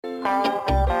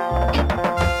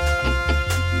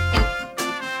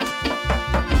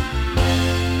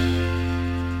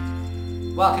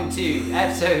Welcome to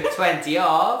episode 20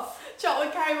 of Chat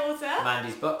with Carrie Walter,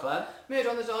 Mandy's Book Club,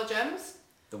 Murder on the Doldrums,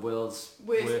 the world's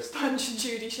worst Punch and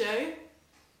Judy show.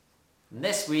 And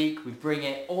this week we bring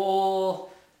it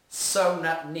all sewn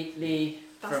up neatly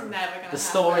That's from never going to the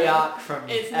story happen. arc from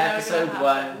It's never episode gonna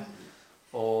 1 happen.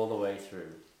 all the way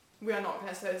through. We are not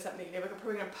going to sew this up neatly. We're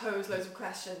probably going to pose loads of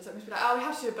questions. I'm going to be like, oh, we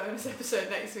have to do a bonus episode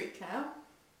next week now.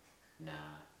 Nah.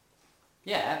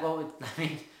 Yeah, well, I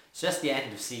mean, it's just the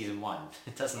end of season 1.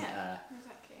 It doesn't,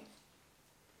 Exactly.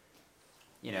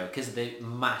 you know, because of the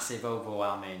massive,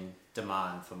 overwhelming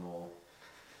demand for more.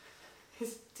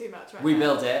 It's too much right We now.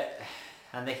 built it,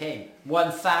 and they came.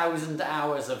 1,000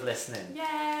 hours of listening.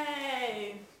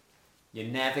 Yay! You're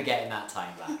never getting that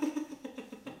time back.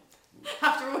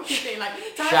 After all you've been like,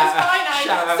 time Shout is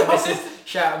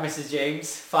finite. out Mrs.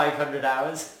 James, 500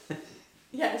 hours.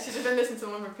 Yeah, she should have been listening to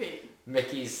them on repeat.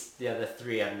 Mickey's the other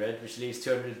 300, which leaves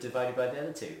 200 divided by the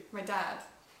other 2. My dad.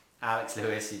 Alex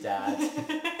Lewis, your dad.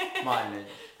 Martin Lynch.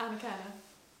 Anna Kenner.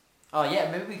 Oh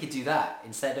yeah, maybe we could do that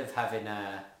instead of having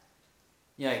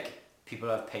you know, like people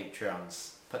have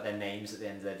Patreons, put their names at the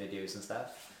end of their videos and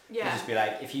stuff. Yeah. It'd just be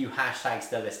like, if you hashtag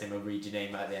still listening, we'll read your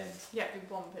name at the end. Yeah, it'd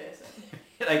be one person.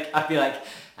 Like I'd be like,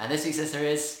 and this week's listener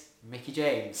is Mickey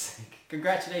James.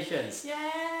 Congratulations. Yay!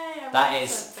 I'm That really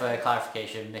is, excited. for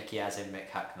clarification, Mickey as in Mick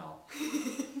Hucknall.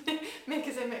 Mick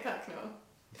is in Mick Hucknall.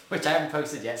 Which I haven't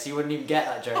posted yet, so you wouldn't even get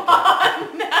that joke.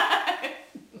 Oh no!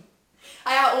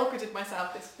 I out-awkwarded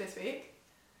myself this week.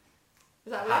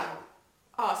 Is that weird? How?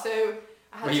 Oh, so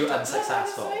I had Were to you drop-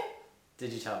 unsuccessful? Sorry?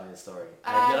 Did you tell me the story?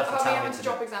 Well, You'll we have to tell me having to today.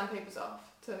 drop exam papers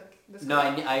off to the school. No,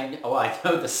 I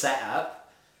know the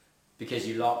setup because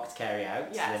you locked Kerry out,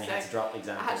 Yeah, so then you so had to drop the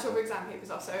exam. I had to drop paper. exam papers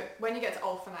off. So when you get to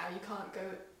Alpha now, you can't go.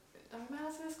 Am I allowed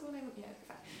to say the school name? Yeah,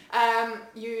 okay, fine.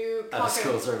 You can't Other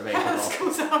schools are Other available.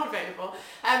 schools are available.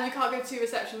 You can't go to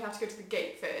reception. You have to go to the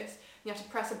gate first. You have to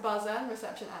press a buzzer, and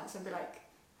reception answer and be like,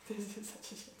 "This is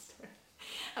such a shit story."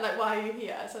 And like, why are you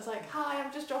here? So I was like, hi,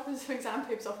 I'm just dropping some exam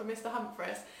papers off for Mr.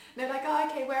 Humphreys. And they're like, oh,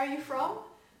 okay, where are you from?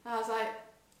 And I was like,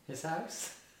 His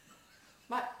house?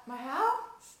 my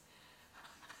house?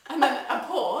 And then a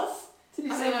pause. Did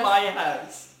you And say then my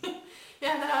house?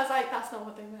 Yeah, and then I was like, that's not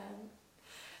what they meant.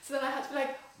 So then I had to be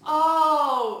like,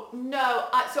 oh, no,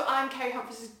 so I'm Kerry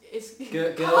Humphreys'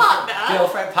 partner.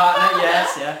 Girlfriend, partner,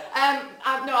 yes, yeah.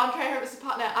 No, I'm Kerry Humphreys'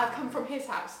 partner. I've come from his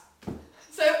house.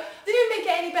 So didn't even make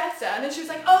it any better. And then she was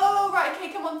like, oh, right,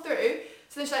 okay, come on through.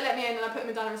 So then she like let me in and I put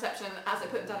him down in reception. And as I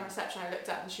put him down in reception, I looked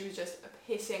up and she was just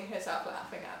pissing herself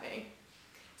laughing at me.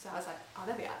 So I was like, oh,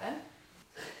 there we are then.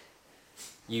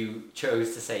 You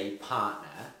chose to say partner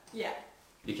Yeah.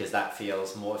 because that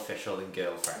feels more official than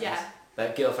girlfriend. Yeah.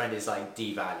 But girlfriend is like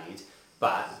devalued.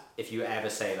 But if you ever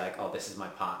say like, oh, this is my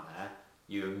partner,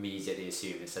 you immediately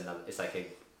assume it's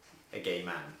like a gay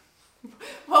man.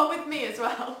 Well, with me as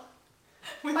well.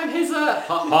 I'm his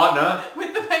partner.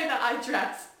 With the way that I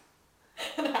dress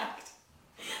and act.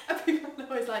 And people are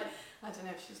always like, I don't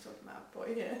know if she's talking about a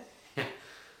boy here. Yeah.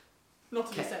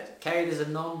 Not to be said. Kerry is a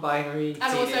non-binary And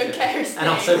also teenager. Kerry's And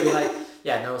also be like,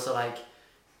 yeah, and also like,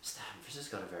 Mr. Humphreys has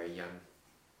got a very young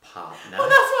partner. Well,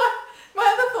 that's what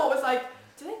my other thought was like,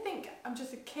 do they think I'm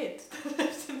just a kid that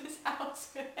lives in this house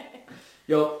with him?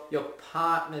 Your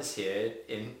partner's here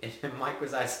in a Mike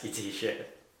Wazowski t-shirt.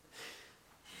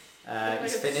 Like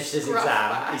He's a finished his scruff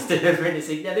exam. bag. He's delivering his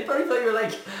exam. Yeah, they probably thought you were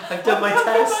like, I've done my I've got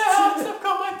test. I've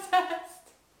got my test.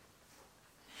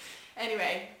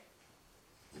 Anyway,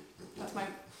 that's my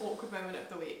awkward moment of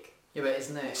the week. Yeah, but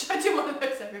isn't it? Should I do one of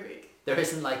those every week? There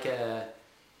isn't like a,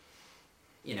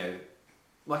 you know,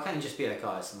 why can't you just be like,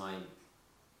 oh, it's my,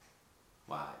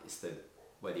 well, it's the,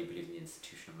 whether you believe in the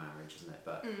institution of marriage, isn't it?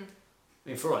 But, I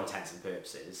mean, for all intents and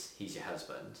purposes, he's your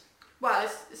husband. Well,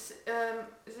 is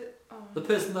it The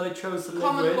person that I chose to live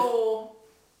common with. law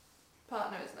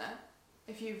partner, isn't it?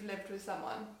 If you've lived with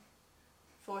someone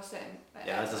for a certain...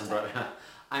 Yeah, that doesn't break.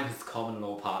 I'm his common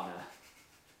law partner.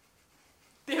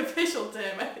 The official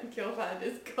term I think you'll find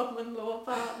is common law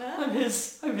partner. I'm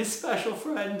his special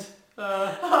friend.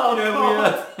 Oh, you know,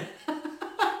 God.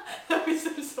 That'd be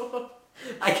some sort of...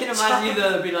 I can imagine you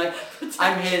though, be like,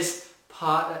 I'm his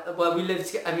partner. Well, we lived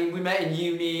together. I mean, we met in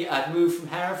uni. I'd moved from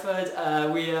Hereford.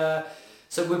 We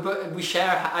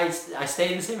share. I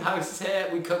stay in the same house as her.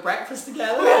 We cook breakfast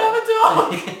together. We have a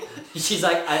dog. She's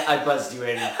like, I buzzed you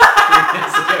in.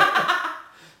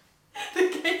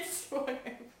 The gate's swung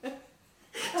open.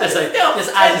 Just like, Still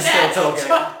just as you're still dead.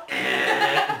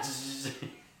 talking.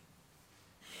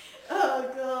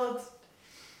 Oh God.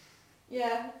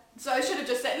 Yeah. So I should have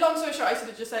just said, long story short, I should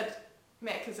have just said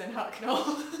Mick as in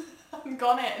Hucknall and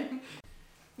gone in.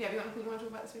 Yeah, have you got anything you want to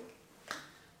talk about this week?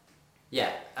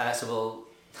 Yeah, so we'll...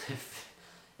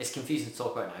 It's confusing to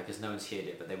talk about now because no one's heard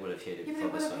it, but they will have heard it before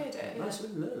this one. Yeah, they will have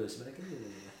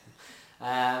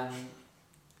heard it,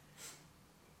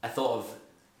 I thought of,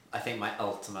 I think, my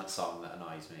ultimate song that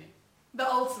annoys me.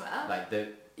 The ultimate? Like, the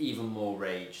even more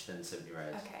rage than Simply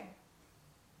Red. Okay.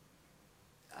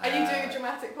 Are you doing a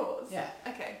dramatic pause? Yeah.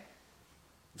 Okay.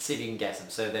 See if you can guess them.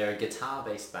 So they're a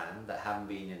guitar-based band that haven't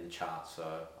been in the charts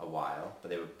for a while, but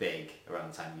they were big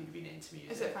around the time you'd been into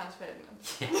music. Is it Franz Ferdinand?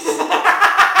 Yes.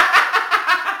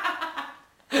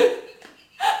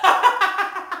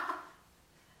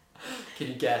 Can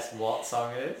you guess what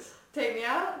song it is? Take Me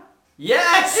Out?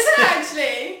 Yes! Is it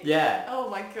actually? Yeah. Oh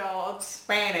my god.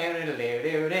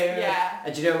 Yeah.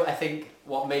 And do you know, I think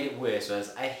what made it worse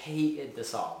was I hated the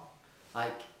song.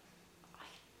 Like, I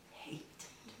hated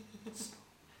the song.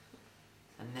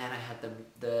 And then I had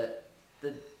the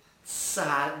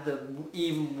sad, the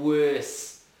even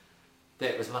worse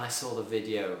bit was when I saw the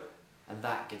video and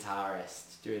that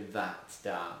guitarist doing that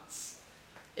dance.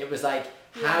 It was like,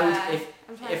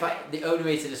 the only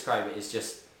way to describe it is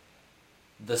just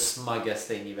the smuggest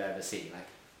thing you've ever seen. Like,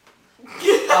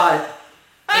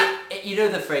 you know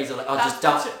the phrase of like, just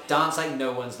dance like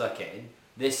no one's looking.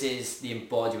 This is the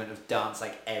embodiment of dance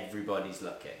like everybody's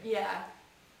looking. Yeah.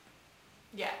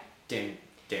 Yeah. Dun,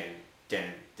 dun,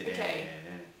 dun, dun, Okay.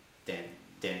 dun,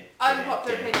 dun,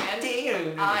 Unpopular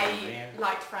opinion. I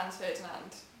liked Franz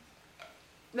Ferdinand.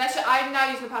 I'm now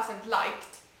using the past tense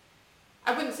liked.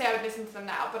 I wouldn't say I would listen to them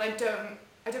now, but I don't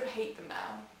hate them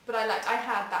now. But I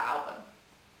had that album.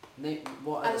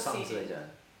 What other songs have they done?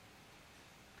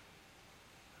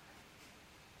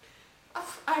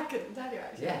 I couldn't tell you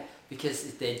actually. Yeah,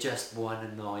 because they're just one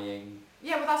annoying...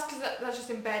 Yeah, well that's because that's just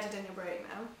embedded in your brain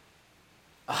now.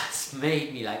 Oh, it's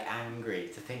made me like angry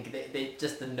to think they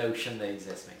just the notion they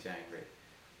exist makes me angry.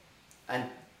 And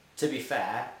to be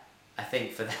fair, I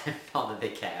think for them, not that they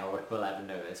care or will ever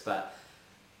know this, but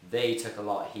they took a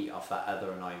lot of heat off that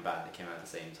other annoying band that came out at the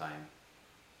same time.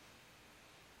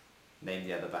 Name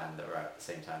the other band that were out at the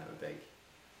same time that were big.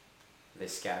 The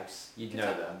Scouts. You'd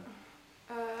know them.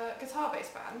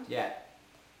 Guitar-based band? Yeah.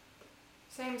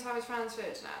 Same time as Franz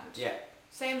Ferdinand? Yeah.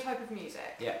 Same type of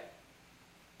music? Yeah.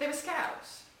 They were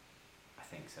Scouts? I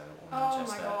think so. Or Oh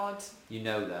Manchester. my god. You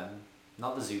know them.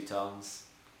 Not the Zootons.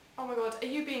 Oh my god, are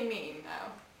you being mean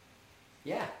now?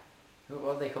 Yeah.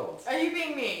 What are they called? Are you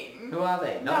being mean? Who are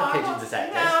they? No, Not the I'm Pigeon not,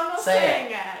 Detectives. No, I'm not Say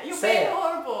saying it. it. You're Say being it.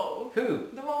 horrible. Who?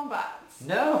 The Wombats.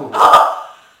 No.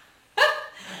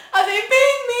 Are they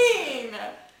being mean?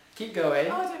 Keep going.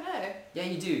 Oh, I don't know. Yeah,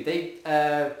 you do. They,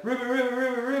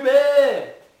 Ruby!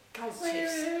 Guys,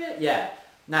 chips. Yeah.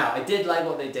 Now, I did like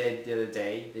what they did the other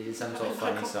day. They did some sort of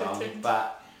funny song.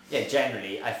 But, yeah,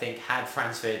 generally, I think had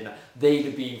Franz Ferdinand... They'd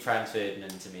have been Franz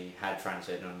Ferdinand to me had Franz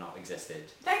Ferdinand not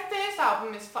existed. Their first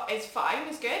album is fine,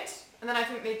 is good. And then I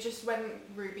think they just, when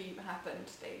Ruby happened,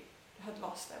 they had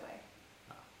lost their way.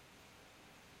 Oh.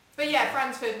 But yeah,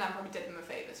 Franz Ferdinand probably did them a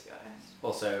favour, to be honest.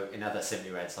 Also, in other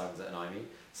Simply Red songs that annoy me,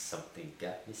 Something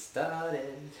Got Me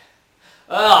Started.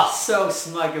 Oh, so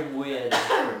smug and weird. No,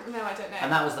 I don't know.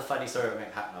 And that was the funny story of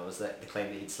Mick Hucknall, was that the claim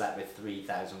that he'd slept with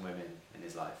 3,000 women in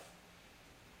his life.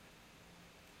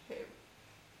 Who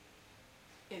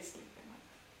is sleeping with?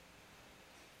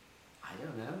 I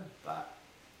don't know, but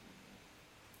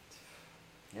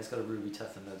he's got a ruby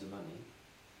tuff and loads of money.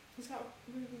 He's got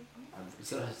Ruby.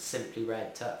 He's got a Simply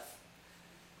Red tuff.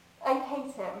 I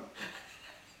hate him.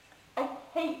 I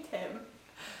hate him.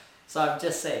 So I'm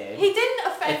just saying. He didn't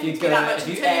offend me that much if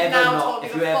you until you've ever now knock, told me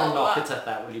if the you ever follow knock up. a tuff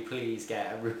out, will you please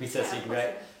get a ruby tuff so you can go,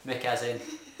 possibly. Mick as in.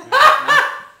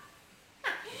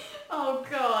 Oh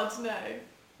god, no.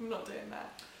 I'm not doing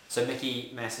that. So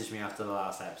Mickey messaged me after the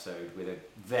last episode with a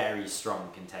very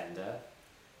strong contender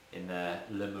in the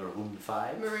Le Maroon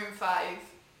 5. Maroon 5.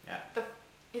 Yeah.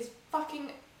 His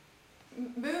fucking...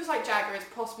 Moves Like Jagger is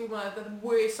possibly one of the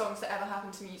worst songs that ever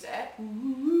happened to music.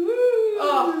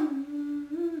 Oh,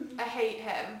 I hate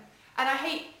him. And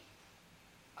I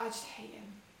just hate him.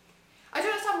 I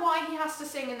don't understand why he has to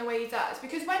sing in the way he does.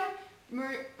 Because when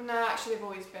no, actually they've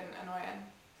always been annoying.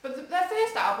 But their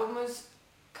first album was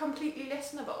completely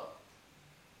listenable.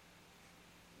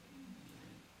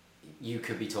 You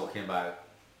could be talking about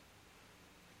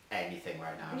anything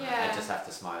right now. Yeah. I just have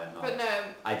to smile and nod. But no,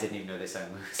 I didn't even know they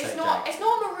sang Moves it's Like not. Jagger. It's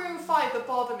not Maroon 5 that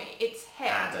bother me. It's him.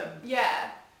 Adam.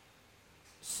 Yeah.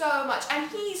 So much, and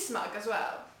he's smug as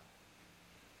well.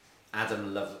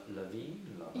 Adam Levine?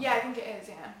 Yeah, I think it is.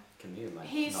 Yeah. Can you imagine?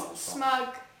 He's not his fault.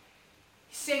 smug.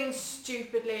 He sings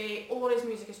stupidly. All his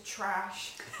music is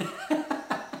trash.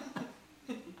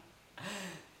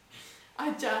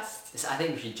 I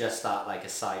think we should just start like a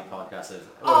side podcast of.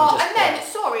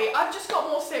 Sorry, I've just got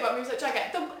more to say about Music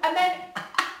Jacket. And then.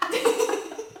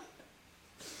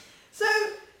 So,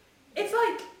 it's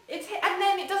like, and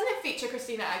then doesn't feature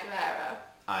Christina Aguilera?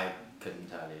 I couldn't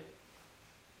tell you.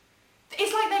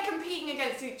 It's like they're competing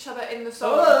against each other in the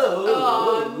song.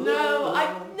 No,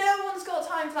 no one's got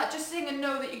time for that. Just sing and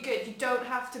know that you're good. You don't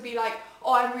have to be like,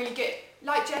 oh, I'm really good.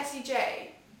 Like Jessie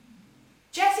J.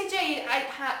 Jessie J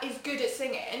is good at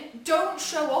singing. Don't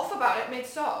show off about it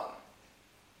mid-song.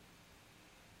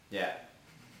 Yeah.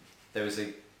 There was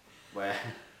a girl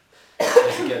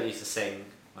that used to sing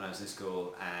when I was in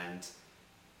school, and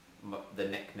the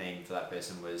nickname for that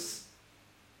person was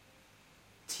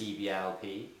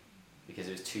TBLP, because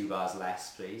it was 2 bars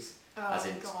less, please. Oh, as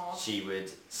in, God. she would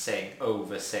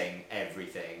over-sing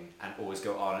everything and always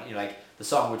go on. You know, like, the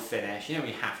song would finish. You know,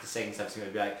 we have to sing stuff, so it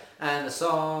would be like, and the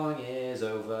song is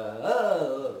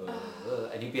over.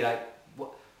 And you'd be like,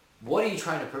 what are you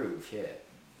trying to prove here?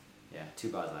 Yeah, 2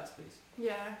 bars less, please.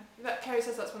 Yeah, Kerry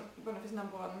says that's one of his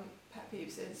number one pet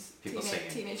peeves is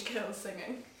teenage girls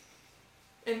singing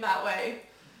in that way.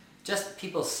 Just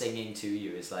people singing to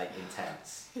you is like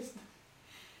intense.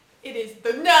 It is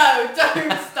no,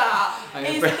 don't start.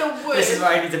 It's the worst. This is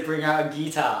where I need to bring out a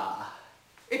guitar.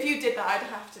 If you did that, I'd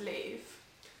have to leave.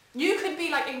 You could be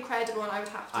like incredible and I would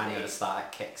have to leave. I'm going to start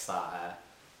a Kickstarter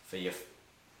for your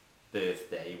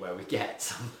birthday where we get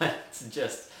someone to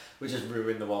we'll just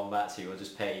ruin the Wombats. We'll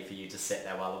just pay for you to sit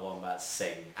there while the Wombats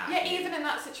sing at you. Even in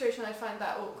that situation I'd find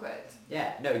that awkward.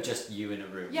 Yeah, no, just you in a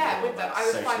room. Yeah, with them. I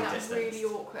would find that distanced. really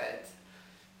awkward.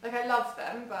 Like, I love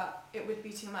them, but it would be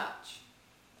too much.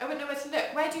 I wouldn't know where to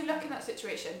look. Where do you look in that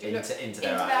situation? Do you look into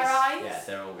their eyes? Yeah,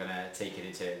 they're all going to take it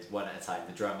in turns, one at a time.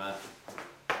 The drummer.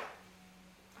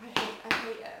 I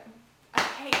hate it. I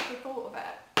hate the thought of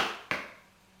it.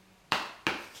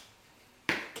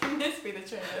 Can this be the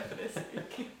trailer for this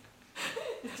week?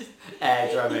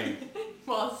 Air drumming.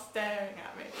 While staring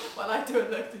at me while I do a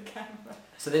look to camera.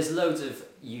 So there's loads of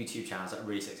YouTube channels that are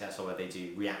really successful where they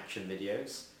do reaction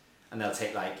videos, and they'll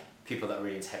take like people that are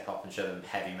really into hip hop and show them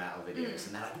heavy metal videos,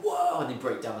 and they're like, whoa, and they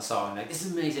break down the song and like, this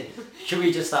is amazing. Should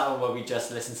we just start one where we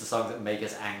just listen to songs that make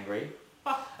us angry?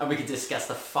 And we can discuss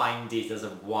the fine details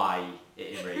of why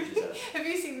it enrages us. Have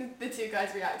you seen the 2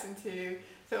 guys reacting to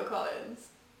Phil Collins?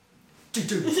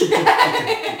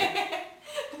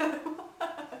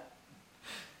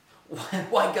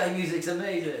 White guy music's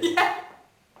amazing. Yeah.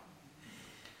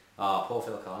 Oh, poor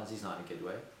Phil Collins, he's not in a good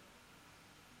way.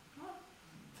 What?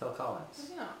 Phil Collins. Is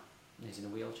he not? He's in a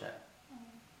wheelchair.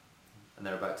 Oh. And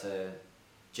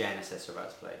Genesis are about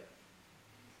to play.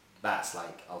 That's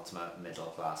like ultimate middle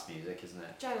class music, isn't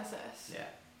it? Genesis? Yeah.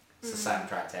 It's the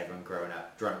soundtrack to everyone growing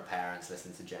up, drunk parents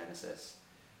listening to Genesis.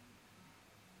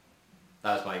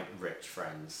 That was my rich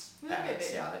friend's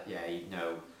parents. Really? Yeah,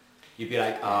 you'd be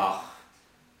like, oh,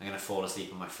 I'm going to fall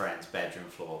asleep on my friend's bedroom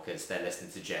floor because they're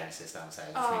listening to Genesis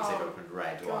downstairs, which means they've opened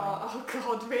red wine. Oh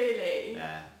God, really?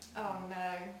 Yeah. Oh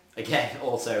no. Again,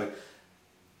 also,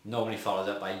 normally followed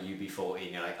up by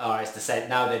UB40, you're like, oh, it's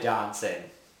now they're dancing.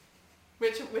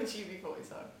 Which UB40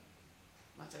 song?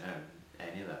 I don't know,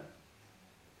 any of them.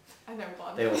 I know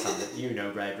one. They all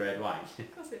sound Red Red Wine.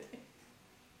 Of course they do.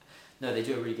 No, they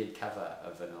do a really good cover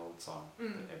of an old song that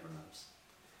everyone loves.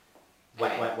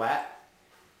 Wet, Okay. Wet, Wet.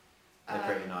 They're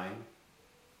pretty annoying.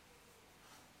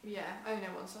 Yeah, I only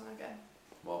know one song again.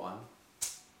 What one?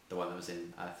 The one that was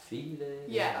in I Feel It.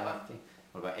 Yeah, that one.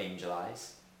 What about Angel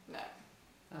Eyes? No.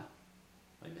 Oh, am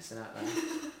I missing out then?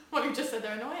 Well, you just said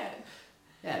they're annoying.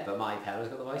 Yeah, but My Pilot's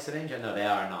got the voice of an angel. No, they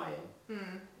are annoying.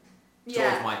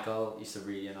 Yeah. George Michael used to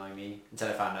really annoy me until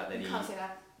I found out that Can't say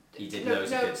that. he did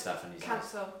loads of good stuff and he's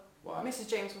cancel. What? Mrs.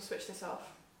 James will switch this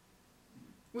off.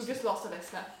 We've just lost a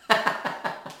listener.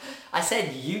 I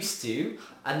said used to,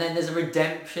 and then there's a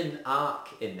redemption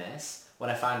arc in this when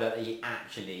I found out that he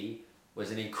actually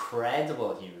was an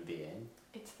incredible human being.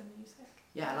 It's the music.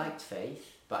 Yeah, I liked Faith,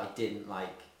 but I didn't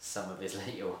like some of his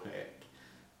later work.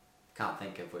 Can't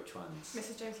think of which ones.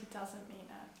 Mrs. James, he doesn't mean it.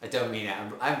 I don't mean it.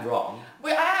 I'm wrong.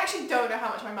 Well, I actually don't know how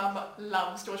much my mum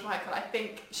loves George Michael. I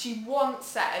think she once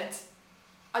said,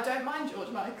 I don't mind George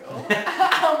Michael,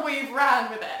 and we've ran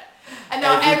with it. And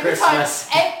now every time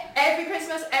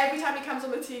he comes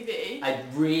on the TV, I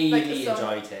really like the song.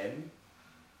 enjoyed him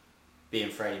being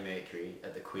Freddie Mercury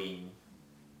at the Queen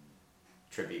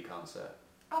tribute concert,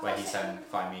 where he sang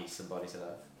 "Find Me Somebody to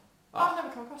Love." I've never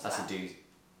come across that's that. a dude.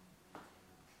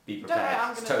 Be Don't prepared. worry,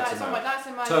 I'm gonna. That's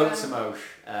in my. Totes emotion.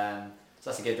 So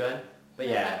that's a good one. But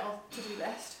yeah. To-do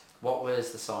list. What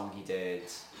was the song he did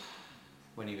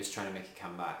when he was trying to make a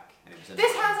comeback? And it was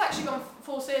This has actually gone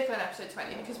full circle in episode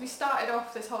 20 because we started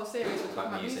off this whole series with talking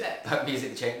about music. About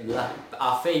music change.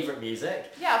 Our favourite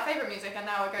music. Yeah, our favourite music, and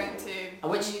now we're going to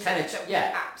which music kind of, that we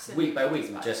yeah, absolutely week by week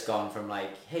despise. we've just gone from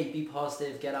like, hey, be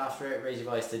positive, get after it, raise your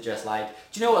voice, to just like,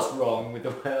 do you know what's wrong with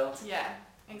the world? Yeah,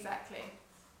 exactly.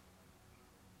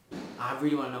 I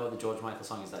really want to know what the George Michael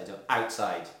song is that I don't.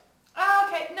 Outside. Oh,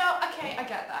 okay, no, okay, I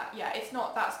get that. Yeah,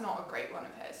 that's not a great one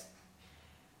of his.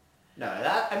 No,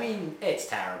 it's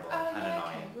terrible Oh, and yeah,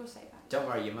 annoying. okay, we'll say that. Don't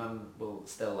worry, your mum will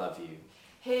still love you.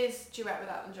 His duet with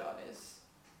Elton John is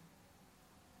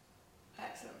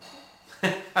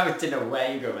excellent. I didn't know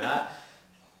where you go with that.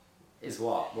 Is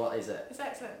what? What is it? It's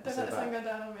excellent. What's Don't it let the sun about? go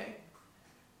down on me.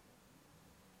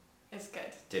 It's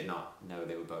good. Did not know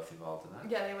they were both involved in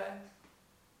that. Yeah, they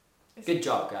were. Good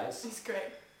job, guys. It's great.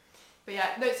 But yeah,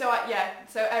 no.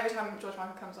 So every time George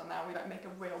Michael comes on now, we like make a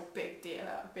real big deal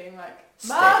out of being like,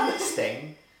 Mum!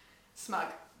 Sting. Smug.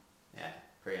 Yeah,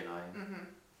 pretty annoying.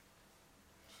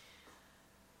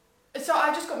 Mhm. So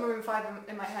I've just got Maroon 5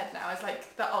 in my head now. It's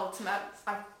like the ultimate.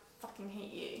 I fucking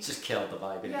hate you. It's just killed the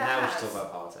vibe. Yeah, Now we it should has. talk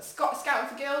about politics. Scouting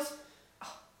for Girls.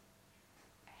 Oh,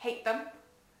 hate them.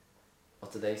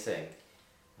 What do they sing?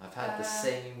 I've had the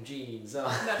same jeans on.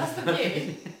 No, that's The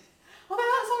View. Although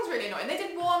that song's really annoying. They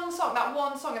did that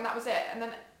one song, and that was it. And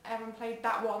then everyone played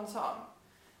that one song.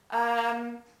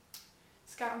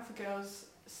 Scouting for Girls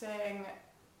sing.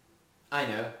 I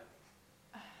know.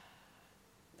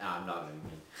 No, I'm not going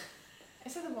to.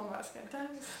 Is it the one where it's going,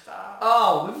 don't stop?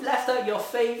 Oh, we've left out your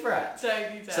favourite.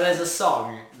 Don't you dare. So there's a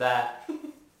song that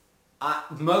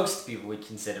most people would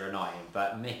consider annoying,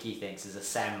 but Mickey thinks is a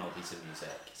seminal piece of music.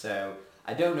 So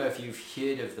I don't know if you've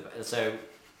heard of the. So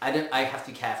I have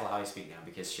to be careful how I speak now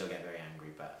because she'll get very angry.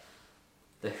 But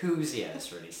the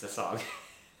Hoosiers released a song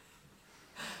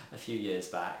a few years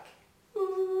back.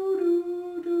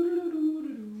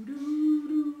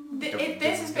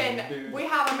 This has been. We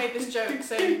haven't made this joke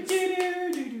since.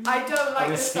 I don't like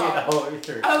this sing it the song. whole way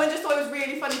through. Oh, and just thought it was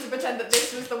really funny to pretend that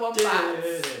this was the one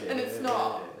Bats, and it's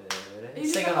not. You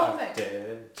Sing do the whole along.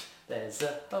 thing. There's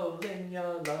a hole in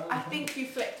your love. I think you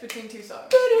flicked between two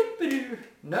songs.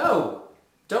 No!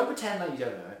 Don't pretend like you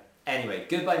don't know it. Anyway,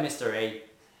 Goodbye Mr. A,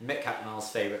 Mick Hucknall's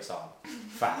favourite song.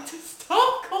 Fact.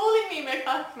 Stop calling me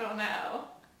McHucknall now.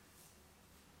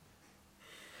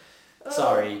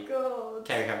 Sorry. Oh, God.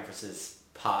 Kerry Humphreys'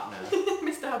 partner.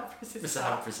 Mr. Humphries is Mr.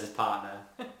 Humphreys' partner.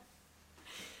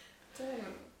 Don't.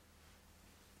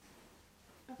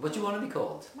 What do you want to be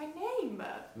called? My name?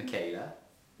 Michaela?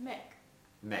 Mick.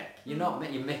 Mick. You're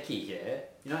not you're Mickey here.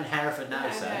 You're not in Hereford now,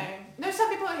 No, son. no. No, some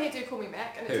people here do call me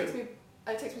Mick, and Who?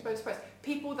 it takes me by surprise.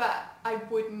 People that I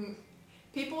wouldn't,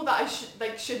 people that I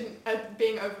shouldn't,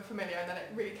 being over familiar, and then it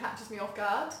really catches me off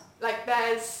guard. Like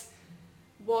there's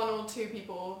one or two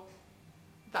people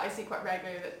that I see quite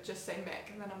regularly that just say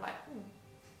Mick, and then I'm like,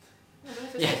 I don't know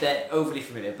if it's Yeah, they're overly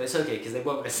familiar, but it's okay because they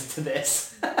won't listen to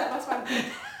this. that's fine.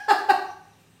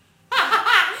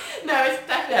 No, it's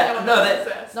definitely Yeah, no one no, that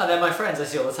says this. no, they're my friends. I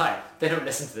see all the time. They don't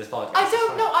listen to this podcast. I it's don't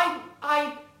fine.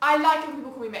 know. I like when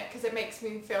people call me Mick because it makes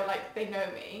me feel like they know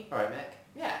me. All right, Mick.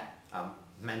 Yeah.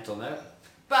 Mental note.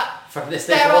 But From this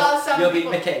day there forward, are some you'll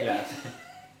people. be Michaela.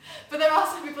 But there are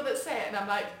some people that say it, and I'm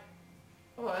like,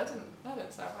 oh, that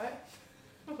didn't sound right.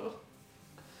 Well,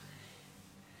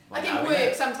 Like now in we know.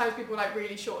 work, sometimes people like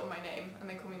really shorten my name and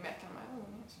then call me Mick, and I'm like, oh,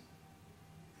 yes.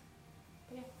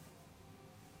 But yeah.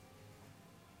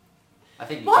 I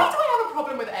think. Why do I have a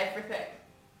problem with everything?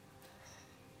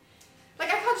 Like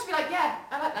I can't just be like, yeah,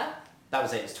 I like that. That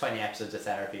was it. It was 20 episodes of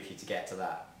therapy for you to get to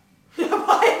that. Why have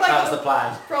I That got was the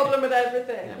plan. a problem with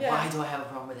everything? Yeah, Yeah. Why do I have a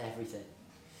problem with everything?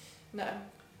 No.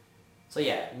 So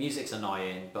yeah, music's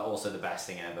annoying, but also the best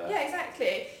thing ever. Yeah,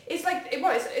 exactly. It's like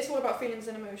it's all about feelings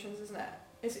and emotions, isn't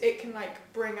it? It can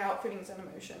like bring out feelings and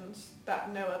emotions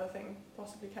that no other thing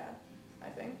possibly can. I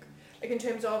think. Like in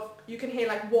terms of you can hear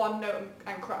like one note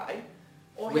and cry,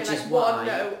 or Which hear is like why one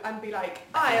note and be like,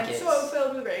 I I am think so it's-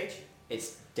 filled with rage.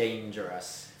 It's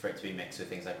dangerous for it to be mixed with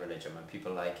things like religion when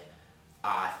people are like,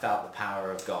 I felt the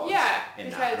power of God Yeah, in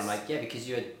that. because- And I'm like, yeah, because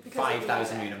you had because of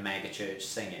 5,000 music. in a mega church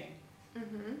singing.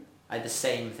 Mhm. I had the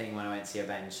same thing when I went to see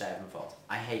Avenged Sevenfold.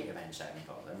 I hate Avenged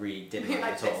Sevenfold. I really didn't like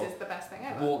Like it at all. this is the best thing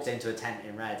ever. Walked into a tent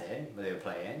in Reading where they were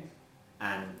playing,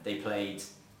 and they played,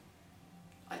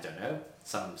 I don't know,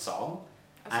 some song.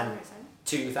 That's and- amazing.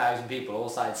 2,000 people all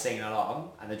started singing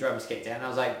along, and the drums kicked in, and I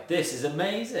was like, this is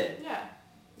amazing. Yeah.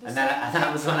 The And then same and that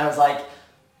thing. was when I was like,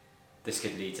 this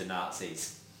could lead to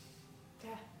Nazis.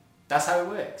 Yeah. That's how it The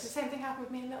works. same thing happened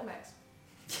with me and Little Mix.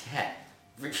 Yeah.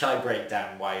 Shall I break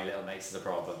down why Little Mix is a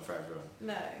problem for everyone?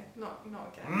 No, not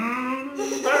again.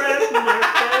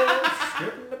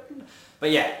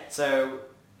 But yeah, so,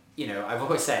 you know, I've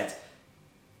always said,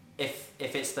 if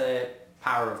it's the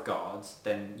power of God,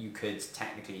 then you could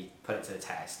technically put it to the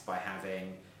test by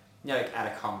having, you know, like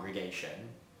at a congregation,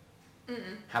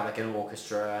 have like an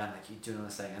orchestra and like you doing all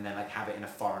this thing, and then like have it in a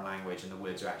foreign language and the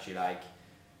words are actually like,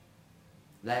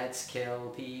 let's kill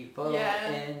people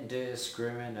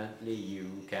indiscriminately, you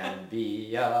can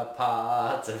be a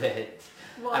part of it.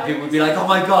 Why And people would be like, oh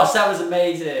my gosh, that was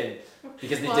amazing!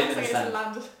 Because they well, didn't it's understand.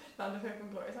 Land of Hope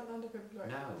and Glory. Is that Land of Hope and Glory?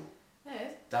 No. It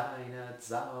is. Deine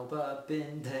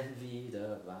Zauberbinden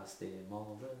wieder, was dem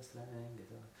Overslang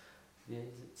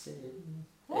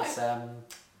What? It's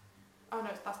Oh no,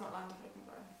 that's not Land of Hope and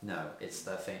Glory. no, it's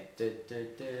the thing.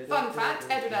 Fun fact,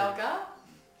 Edward Elgar,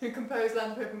 who composed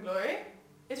Land of Hope and Glory,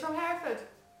 is from Hereford.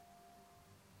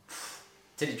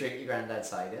 Did you drink your granddad's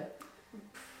cider?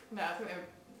 No, I think they were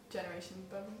Generation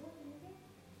Bourbon.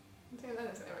 I think they were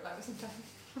like this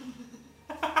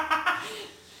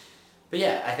But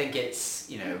yeah, I think it's,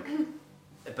 you know,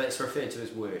 but it's referred to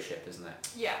as worship, isn't it?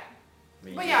 Yeah.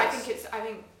 Really But yeah, is.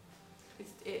 I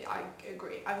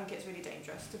agree. I think it's really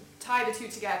dangerous to tie the two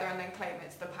together and then claim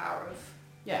it's the power of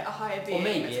Yeah. a higher being. Or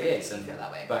maybe that's it making is, you and, feel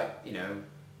that way. but, you know,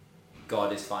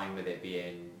 God is fine with it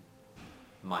being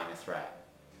minor threat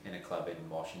in a club in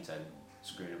Washington,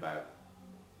 screwing about.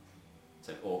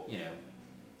 So, or, you know,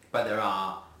 but there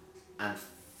are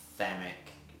anthemic,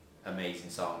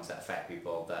 amazing songs that affect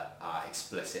people that are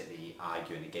explicitly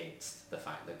arguing against the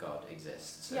fact that God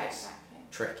exists. So yeah, it's exactly.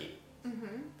 tricky.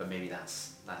 Mhm. But maybe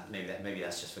that's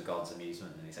just for God's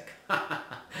amusement, and he's like,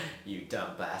 you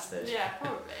dumb bastard. Yeah,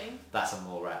 probably. That's a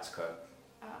Mallrats quote.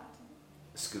 Uh,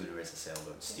 The schooner is a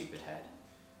sailboat, stupid head.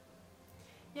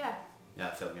 yeah. You know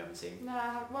that film you haven't seen?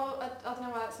 No, well, I don't know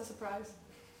why that's a surprise.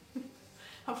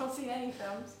 I've not seen any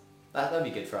films. That'd be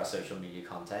good for our social media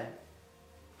content.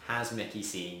 Has Mickey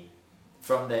seen?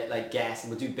 From the, like, guess,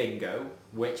 we'll do bingo,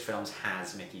 which films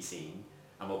has Mickey seen?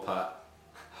 And we'll put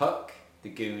Hook, The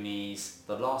Goonies,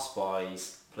 The Lost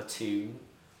Boys, Platoon,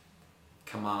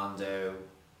 Commando,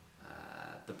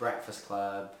 The Breakfast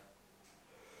Club.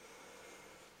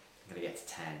 I'm going to get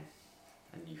to 10,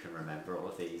 and you can remember all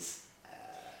of these.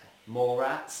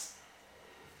 Mallrats,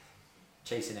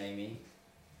 Chasing Amy,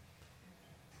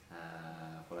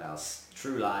 what else?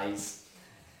 True Lies,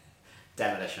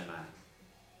 Demolition Man.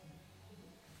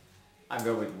 I'm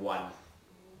going with 1.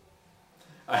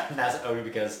 And that's only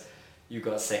because you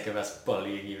got sick of us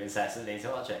bullying you incessantly to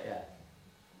watch it, yeah.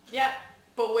 Yeah,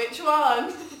 but which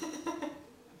one?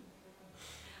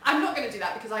 I'm not going to do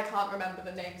that because I can't remember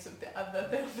the names of the other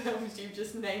films you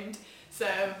just named. So.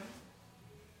 Have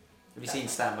you seen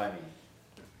Stand By Me?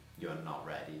 You're not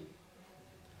ready.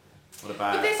 What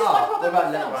about? But this is my problem what about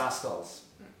with Little films. Rascals?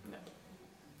 No.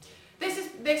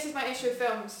 This is my issue with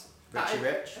films. Richie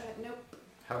Rich? Nope.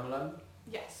 Home Alone?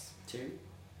 Yes. 2?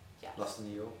 Yes. Lost in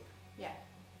New York? Yeah.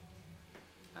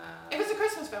 Uh, If it's a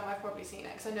Christmas film, I've probably seen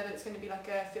it because I know that it's going to be like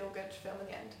a feel-good film in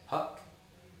the end. Huck?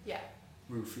 Yeah.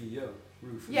 Rufio.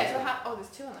 Yeah, so there's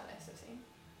 2 on that list I've seen.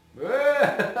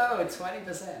 Whoa,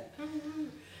 20%.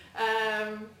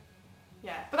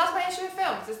 Yeah, but that's my issue with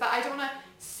films, is that I don't want to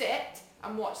sit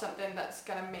and watch something that's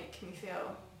going to make me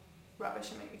feel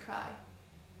rubbish and make me cry.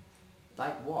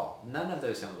 Like what? None of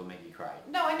those films will make you cry.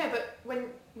 No, I know, but when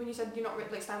you said you're not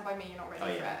like Stand By Me, you're not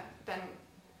ready for yeah. it, then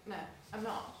no, I'm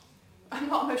not. I'm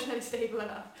not emotionally stable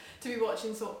enough to be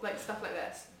watching like stuff like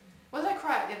this. What did I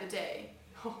cry at the other day?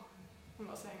 Oh, I'm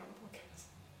not saying on the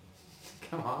podcast.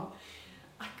 Come on.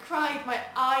 I cried my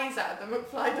eyes out at the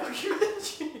McFly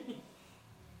documentary.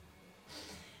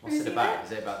 What's it about?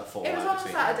 Is it about the fallout It was on a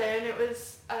between Saturday and it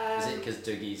was... Is it because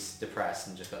Dougie's depressed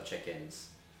and just got chickens?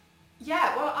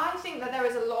 Yeah, well, I think that there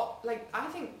is a lot... Like, I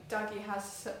think Dougie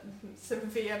has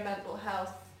severe mental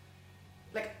health...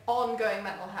 Like, ongoing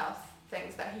mental health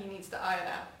things that he needs to iron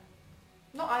out.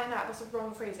 Not iron out, that's the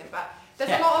wrong phrasing, but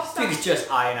there's a lot of stuff... You could just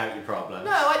iron out your problems.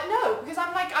 No, because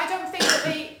I'm like, I don't think that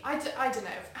they... I don't know.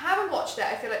 Having watched it,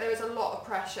 I feel like there is a lot of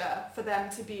pressure for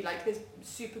them to be like this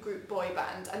supergroup boy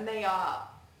band, and they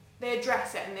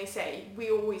address it and they say, we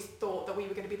always thought that we were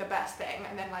going to be the best thing,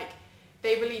 and then like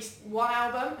they released one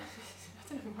album. I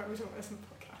don't know why we're talking about this in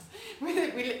the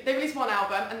podcast. They released one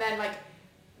album and then like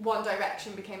One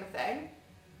Direction became a thing,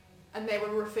 and they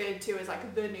were referred to as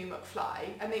like the new McFly,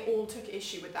 and they all took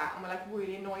issue with that and were like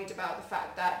really annoyed about the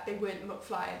fact that they weren't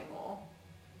McFly anymore.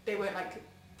 They weren't like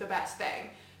the best thing,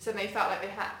 so they felt like they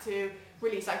had to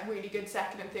release like really good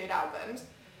second and third albums,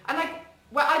 and like.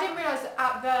 Well, I didn't realise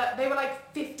that they were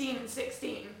like 15 and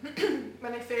 16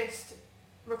 when they first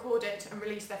recorded and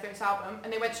released their first album,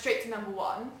 and they went straight to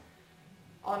 #1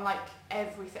 on like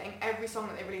everything. Every song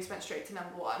that they released went straight to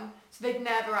 #1. So they'd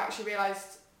never actually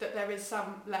realised that there is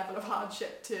some level of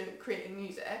hardship to creating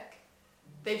music.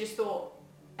 They just thought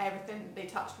everything they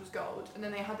touched was gold. And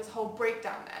then they had this whole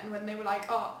breakdown then when they were like,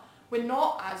 oh, we're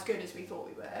not as good as we thought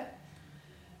we were.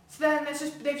 So then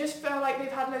they just feel like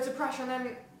they've had loads of pressure, and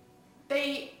then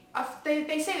they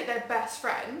say that they're best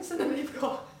friends, and then they've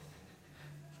got...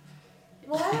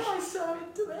 Why am I so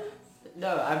into this?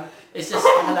 No, it's just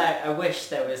like, I wish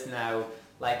there was now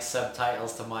like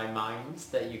subtitles to my mind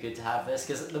that you could have this,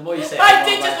 because the more you say it, I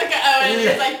did just look at Owen and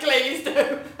just like glazed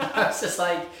over. I was just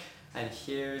like, and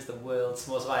here is the world's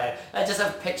smallest violin. I just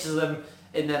have pictures of them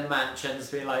in their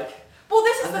mansions being like, well,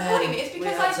 this is the and point, it's we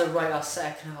because had to write our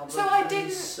second album. So I and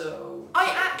didn't... So I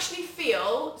actually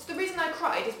feel... So the reason I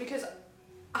cried is because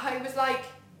I was like,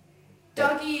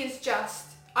 Dougie is just...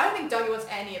 I don't think Dougie wants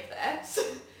any of this.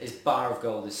 His bar of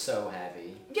gold is so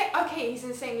heavy. Yeah, okay, he's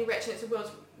insanely rich and it's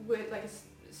a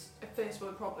it's a first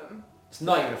world problem. It's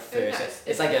not even a first. No,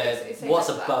 it's like it's what's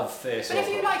above above first. But if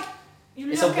you like,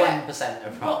 you it's look a at 1%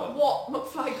 of problem. what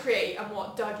McFly create and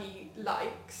what Dougie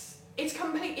likes, it's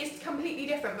completely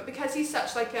different. But because he's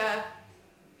such like a...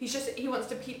 he wants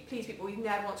to please people, he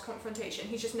never wants confrontation.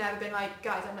 He's just never been like,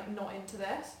 guys, I'm like not into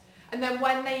this. And then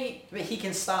when they... I mean, he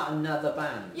can start another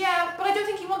band. Yeah, but I don't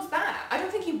think he wants that. I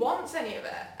don't think he wants any of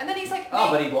it. And then he's like...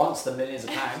 Oh, but he wants the millions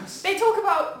of pounds. They talk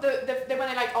about when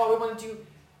they're like, oh, we want to do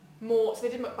more... So they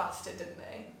did McBusted, didn't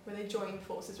they? Where they joined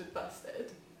forces with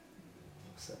Busted.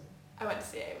 So. I went to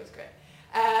see it, it was great.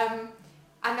 And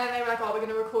then they were like, oh, we're going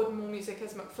to record more music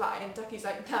as McFly. And Duckie's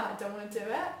like, nah, I don't want to do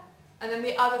it. And then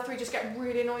the other three just get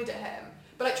really annoyed at him.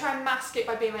 But like try and mask it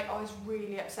by being like, oh, I was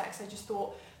really upset because I just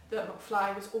thought that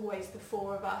McFly was always the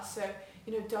four of us, so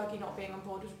you know Dougie not being on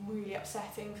board was really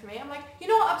upsetting for me. I'm like, you're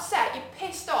not upset, you're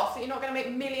pissed off that you're not going to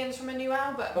make millions from a new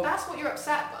album. Oh. That's what you're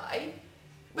upset by.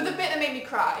 But the bit that made me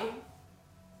cry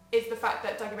is the fact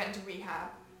that Dougie went into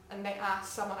rehab and they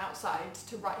asked someone outside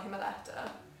to write him a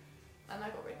letter, and I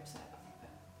got really upset about it.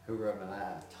 Who wrote him a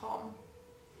letter? Tom.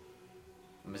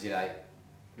 And was he like,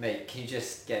 mate, can you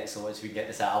just get it sorted so we can get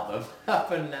this album up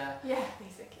and... Yeah,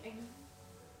 basically.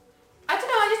 I don't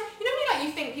know, you know when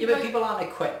you think people... Yeah, but people aren't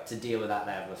equipped to deal with that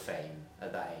level of fame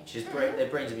at that age. Their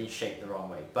brains have been shaped the wrong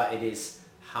way. But it is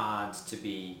hard to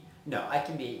be... No, I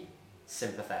can be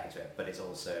sympathetic to it, but it's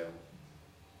also...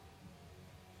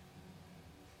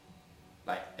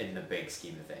 like, in the big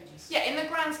scheme of things. Yeah, in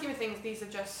the grand scheme of things, these are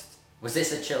just... Was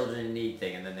this a children in need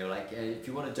thing? And then they were like, if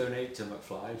you want to donate to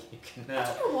McFly, you can... I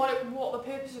don't know what the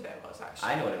purpose of it was, actually.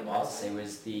 I know what it was. It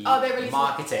was the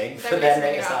marketing for their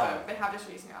latest album. album. They have just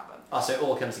released a new album. Oh, so it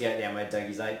all comes together at the end where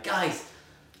Dougie's like, guys,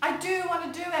 I do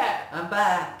want to do it. I'm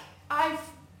back. I've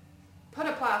put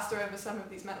a plaster over some of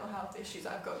these mental health issues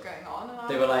I've got going on, and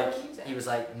they were like, he was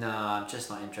like, nah, I'm just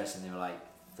not interested. And they were like,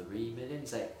 3 million?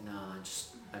 He's like, nah, just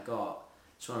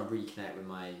want to reconnect with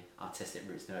my artistic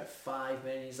roots. And they're like, 5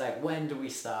 million? He's like, when do we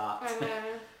start? I know.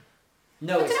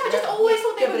 No, I just always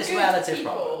thought they were it's good relative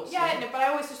people. problems. Yeah, no, but I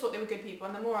always just thought they were good people,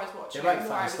 and the more I was watching, they write the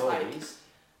more I fun was stories.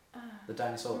 like... The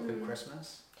Dinosaur That Cooked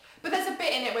Christmas. But there's a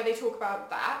bit in it where they talk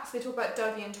about that. So they talk about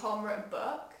Dougie and Tom wrote a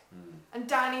book. And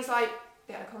Danny's like,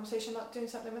 they had a conversation about doing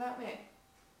something without me.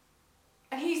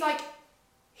 And he's like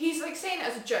saying it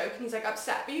as a joke and he's like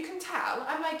upset. But you can tell,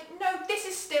 I'm like, no, this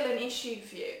is still an issue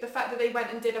for you. The fact that they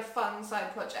went and did a fun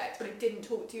side project but it didn't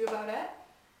talk to you about it.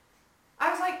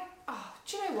 I was like, oh,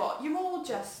 do you know what? You're all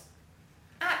just,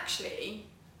 actually...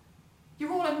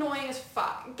 You're all annoying as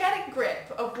fuck. Get a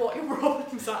grip of what your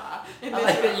problems are. I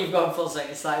like that you've gone full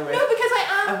second side with. No, because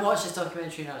I am. I watched this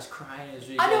documentary and I was crying. It was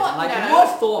really I know good. what. I'm like, no,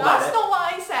 what thought about it? That's not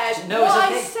what I said. No,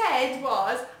 what it's okay. I said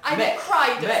was I Mick,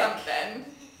 cried Mick. at something.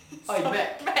 Oh,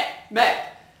 Mick. Mick,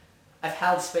 I've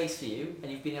held space for you,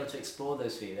 and you've been able to explore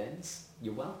those feelings.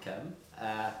 You're welcome.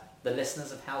 The listeners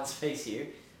have held space for you,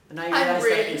 and now you realise I'm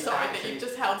really that sorry that you've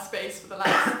just held space for the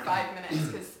last 5 minutes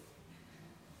because.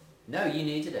 No, you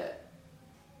needed it.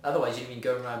 Otherwise, you'd been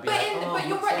going around being But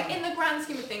you're right. Like, in the grand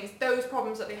scheme of things, those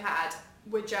problems that they had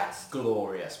were just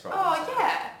glorious problems. Oh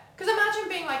yeah, because imagine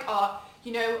being like, oh,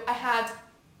 you know, I had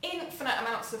infinite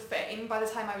amounts of fame by the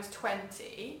time I was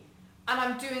 20, and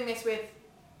I'm doing this with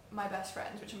my best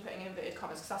friends, which I'm putting in inverted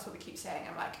commas because that's what we keep saying.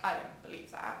 I'm like, I don't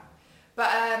believe that. But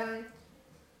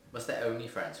was their only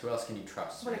friends? Who else can you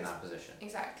trust in that position?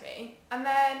 Exactly. And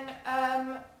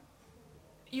then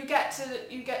you get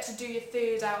to do your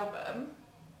third album.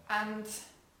 And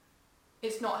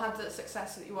it's not had the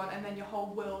success that you want, and then your whole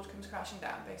world comes crashing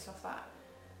down based off that.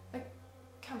 Like,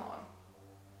 come on.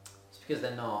 It's because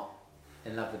they're not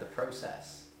in love with the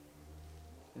process.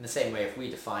 in the same way, if we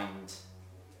defined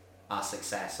our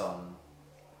success on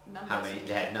Numbers. how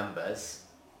many numbers,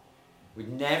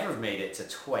 we'd never have made it to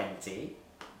 20.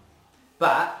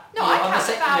 But No, you know, I on the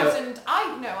count same- 1,000.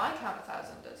 I count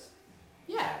 1,000 as.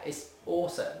 yeah, it's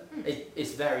awesome.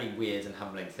 It's very weird and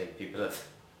humbling to think people have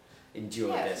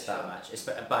endured Yeah, this for that sure.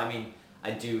 much. But I mean,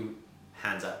 I do,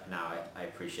 hands up now, I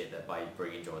appreciate that by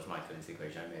bringing George Michael into the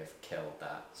equation, I may have killed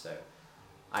that. So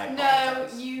I No,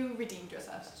 apologise. you redeemed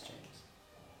yourself. That's James.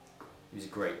 He was a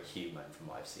great human from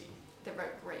what I've seen. They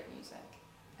wrote great music.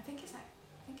 I think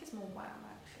it's more Wham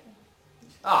actually.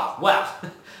 Ah, well,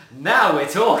 now we're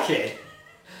talking.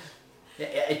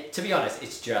 To be honest,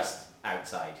 it's just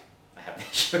outside. I have an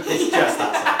issue. It's just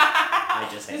outside. I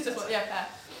just hate It's just it. yeah,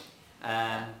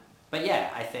 fair. But yeah,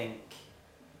 I think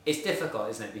it's difficult,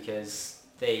 isn't it? Because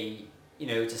they, you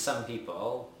know, to some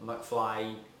people,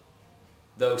 McFly,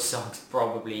 those songs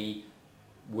probably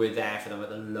were there for them at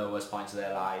the lowest points of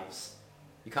their lives.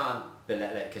 You can't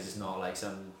belittle it because it's not like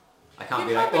some... I can't You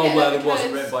be like, can't oh belittle well, it it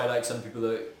wasn't because- written by like some people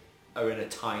that are in a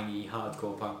tiny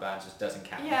hardcore punk band, so it doesn't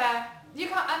count. Yeah, you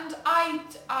can't. And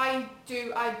I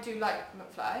do like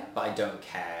McFly. But I don't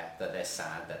care that they're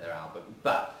sad that their album.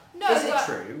 But No, is it but-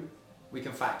 true? We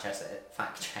can fact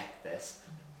check this.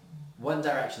 One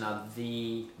Direction are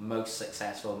the most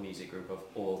successful music group of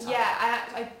all time. Yeah,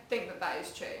 I think that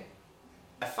is true.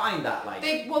 I find that like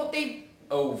They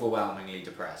overwhelmingly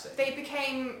depressing. they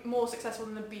became more successful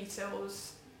than the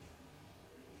Beatles.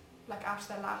 Like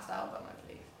after their last album, I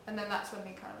believe, and then that's when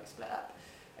they kind of like split up,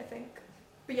 I think.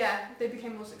 But yeah, they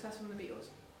became more successful than the Beatles.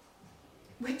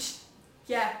 Which,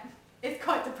 yeah, it's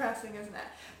quite depressing, isn't it?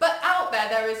 But out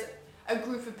there is a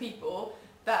group of people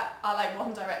that are like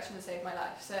One Direction to save my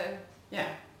life. So Yeah.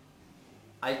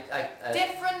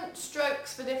 different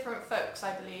strokes for different folks,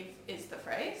 I believe, is the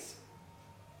phrase.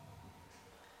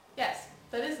 Yes,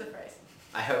 that is the phrase.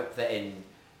 I hope that in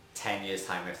 10 years'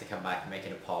 time we have to come back and make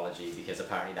an apology because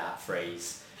apparently that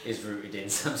phrase is rooted in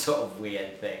some sort of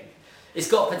weird thing. It's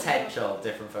got potential,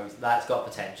 different folks. That's got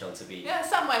potential to be Yeah,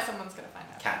 somewhere someone's gonna find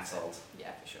out. cancelled.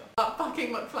 Yeah, for sure.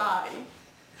 Fucking McFly.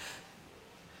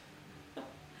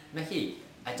 Mickey,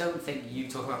 I don't think you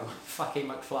talking about fucking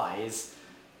McFly is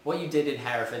what you did in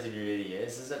Hereford in your early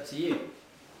years is up to you.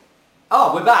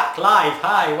 Oh, we're back live.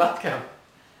 Hi, welcome.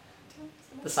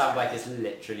 The soundbite is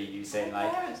literally you saying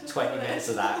like 20 minutes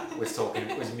of that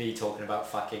was me talking about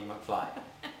fucking McFly.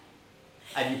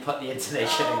 And you put the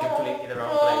intonation in completely the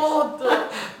wrong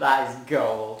place. That is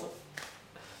gold.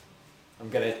 I'm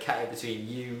gonna cut it between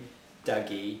you,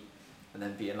 Dougie, and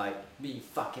then being like, me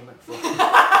fucking McFly.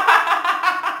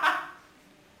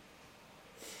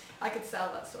 I could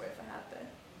sell that story if I had to.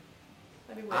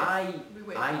 That'd be weird. It'd be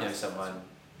weird I if know was someone successful.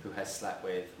 who has slept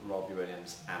with Robbie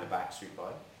Williams and a Backstreet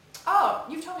Boy. Oh,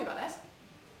 you've told me about this.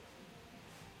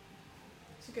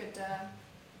 It's a good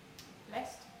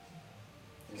list.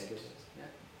 It's Good. good. Yeah.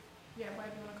 Yeah,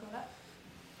 whatever you want to call that.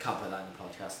 Can't put that in the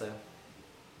podcast though.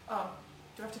 Oh,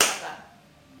 do I have to cut that?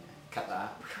 Yeah. Cut that.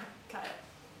 Cut it.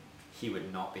 He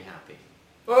would not be happy.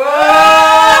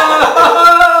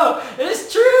 Oh!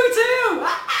 It's true too!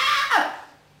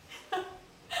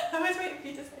 I was waiting for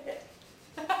you to say it.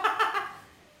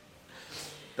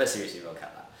 But seriously, we'll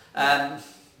cut that.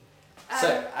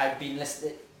 So I've been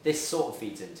listening. This sort of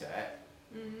feeds into it.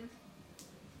 Mm-hmm.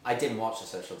 I didn't watch The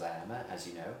Social Dilemma, as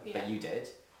you know, Yeah. but you did.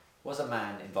 Was a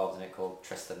man involved in it called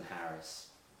Tristan Harris,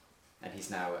 and he's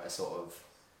now a sort of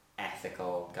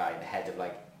ethical guy, the head of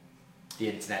like the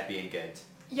internet being good,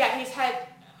 Yeah, he's head.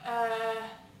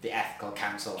 the ethical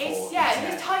council for It's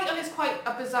internet. his title is quite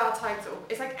a bizarre title.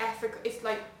 It's like ethical. It's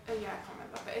like I can't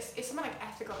remember, but it's something like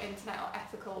ethical internet or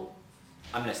ethical.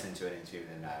 I'm listening to an interview with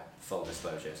him now. Full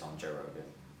disclosure, it's on Joe Rogan.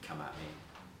 Come at me.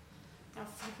 Oh,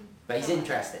 fucking- But he's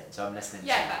interesting, so I'm listening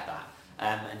Yeah, to that.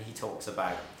 And he talks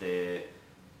about the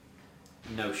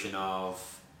notion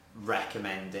of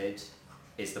recommended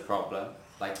is the problem,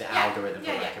 like the Yeah, algorithm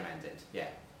yeah, for yeah. recommended. Yeah.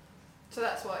 So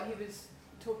that's what he was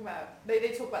talking about. They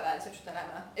talk about that in Social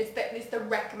Dilemma. It's the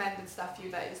recommended stuff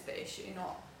that is the issue,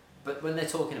 not. But when they're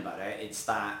talking about it, it's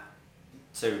that.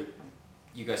 So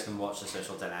you guys can watch The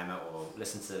Social Dilemma or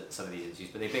listen to some of these interviews,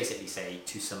 but they basically say,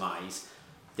 to surmise,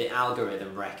 the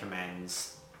algorithm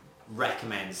recommends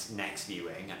next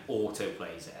viewing and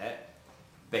autoplays it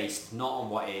based not on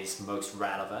what is most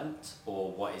relevant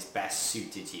or what is best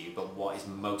suited to you, but what is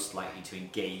most likely to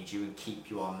engage you and keep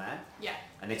you on there. Yeah.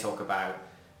 And they talk about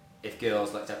if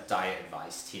girls looked up diet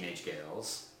advice, teenage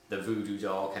girls, the voodoo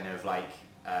doll kind of like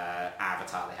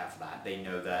avatar they have for that, they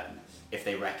know that if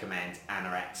they recommend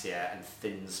anorexia and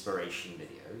thinspiration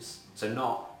videos, so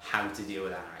not how to deal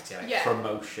with anorexia, like Yeah.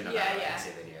 promotion of Yeah,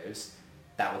 anorexia videos,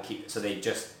 that will keep. So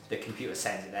the computer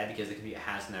sends it there because the computer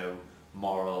has no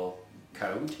moral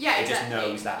code. Yeah, it exactly. just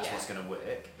knows that's what's going to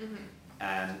work.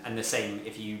 And the same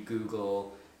if you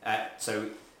Google. So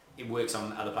it works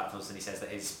on other platforms, and he says that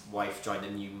his wife joined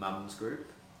a new mums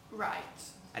group. Right.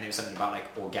 And it was something about like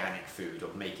organic food or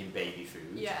making baby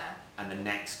food. Yeah. And the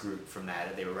next group from there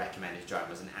that they were recommended to join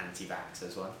was an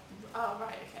anti-vaxxers one. Oh,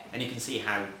 right, okay. And you can see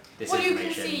how this well,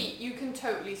 information... you can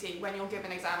totally see when you're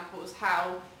given examples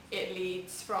how it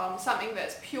leads from something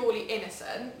that's purely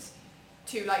innocent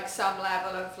to like some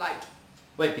level of like...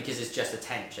 Well, because it's just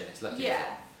attention, it's looking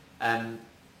for.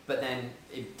 But then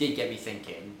it did get me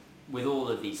thinking, with all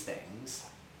of these things,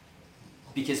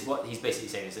 because what he's basically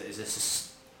saying is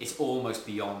that it's almost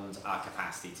beyond our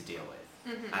capacity to deal with.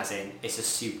 As in, it's a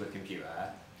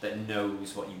supercomputer that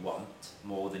knows what you want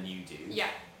more than you do.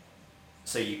 Yeah.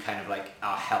 So you kind of like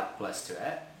are helpless to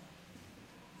it.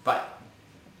 But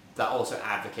that also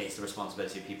advocates the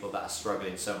responsibility of people that are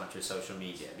struggling so much with social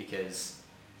media, because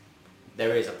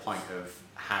there is a point of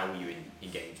how you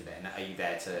engage with it, and are you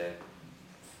there to...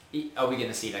 Are we going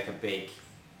to see like a big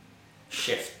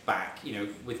shift back, you know,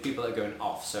 with people that are going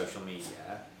off social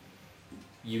media,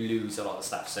 you lose a lot of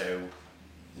stuff. So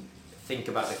think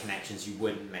about the connections you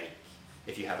wouldn't make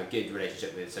if you have a good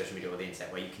relationship with social media or the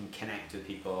internet, where you can connect with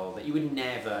people that you would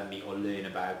never meet or learn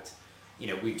about. You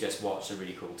know, we've just watched a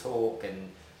really cool talk,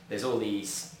 and there's all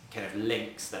these kind of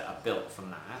links that are built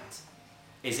from that.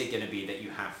 Is it going to be that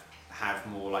you have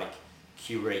more like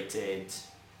curated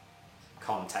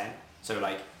content? So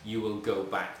like you will go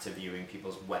back to viewing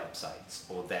people's websites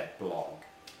or their blog.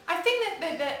 I think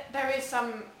that there is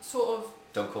some sort of...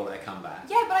 Don't call it a comeback.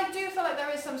 Yeah, but I do feel like there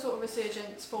is some sort of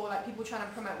resurgence for like people trying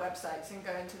to promote websites and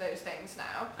go into those things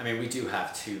now. I mean, we do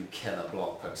have 2 killer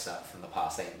blog posts up from the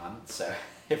past 8 months, so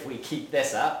if we keep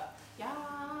this up, Yes.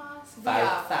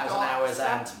 1,000 hours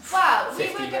and well,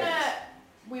 50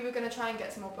 we were gonna try and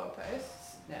get some more blog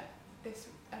posts. Yeah. This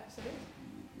episode.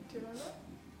 Do you remember?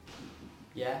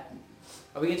 Yeah.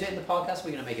 Are we going to do it in the podcast, or are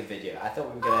we going to make a video? I thought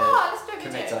we were going let's do a to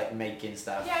commit video. to like making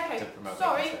stuff to promote.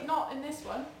 Sorry, making stuff. not in this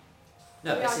one.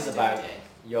 No, We this are is gonna do about a video.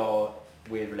 your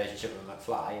weird relationship with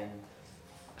McFly and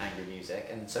angry music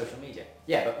and social media.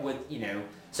 Yeah, but with, you know,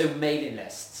 so mailing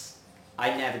lists,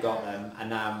 I never got them,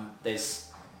 and there's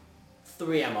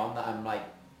 3 I'm on that I'm like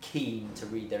keen to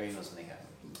read their emails when they come.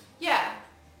 Yeah.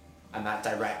 And that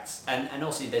directs, and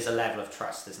also there's a level of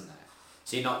trust, isn't there?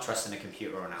 So you're not trusting a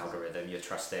computer or an algorithm, you're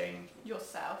trusting...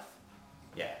 Yourself.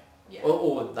 Yeah. Yeah.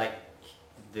 Or like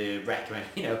the recommend,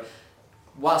 you know,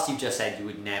 whilst you've just said you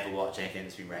would never watch anything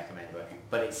that's been recommended by you,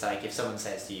 but it's like if someone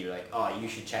says to you like, oh, you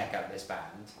should check out this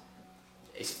band,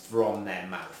 it's from their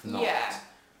mouth, not... Yeah.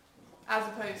 As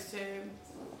opposed to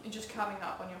it just coming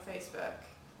up on your Facebook.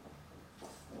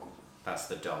 That's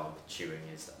the dog chewing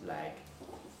his leg.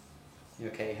 You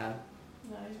okay, Han?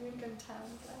 No, he's really going to town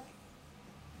today.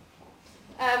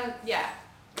 Yeah.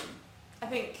 I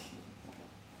think...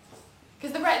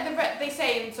 Because they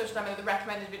say in social media the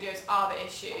recommended videos are the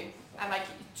issue, and like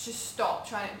just stop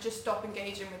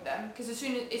engaging with them, because as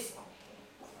soon as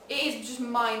it is just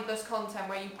mindless content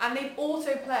where and they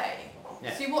autoplay.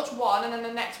 Yeah. So you watch one and then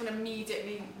the next one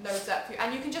immediately loads up for you,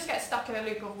 and you can just get stuck in a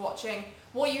loop of watching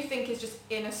what you think is just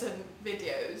innocent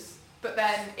videos, but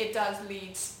then it does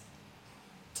lead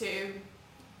to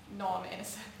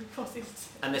non-innocent videos.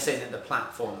 And they're saying that the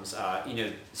platforms are, you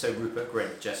know, so Rupert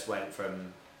Grint just went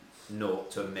from 0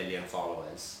 to 1 million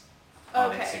followers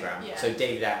on Instagram. Yeah. So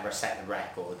David Attenborough set the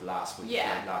record last week,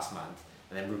 Yeah. like last month,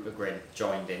 and then Rupert Grint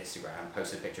joined Instagram,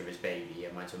 posted a picture of his baby,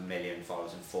 and went to 1 million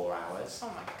followers in 4 hours. Oh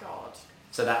my god.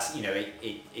 So that's, you know,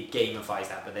 it gamifies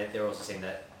that, but they're also saying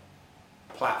that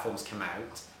platforms come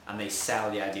out and they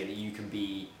sell the idea that you can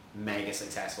be mega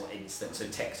successful instant. So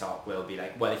TikTok will be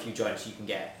like, well, if you join us, you can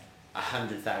get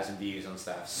 100,000 views on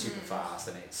stuff super fast,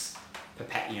 and it's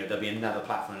you know, there'll be another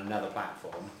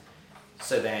platform,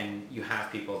 so then you have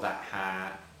people that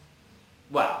have,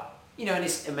 well, you know, and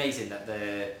it's amazing that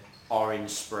the orange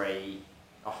spray,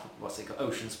 what's it called,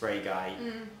 ocean spray guy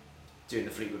doing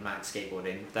the Fleetwood Mac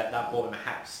skateboarding, that bought him a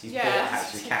house. He's bought a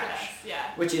house with cash,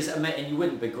 Yeah. which is and you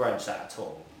wouldn't begrudge that at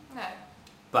all. No.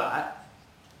 But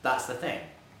that's the thing.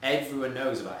 Everyone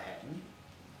knows about him.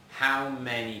 How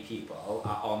many people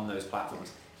are on those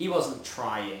platforms? He wasn't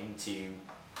trying to...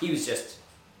 He was just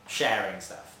sharing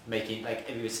stuff, making like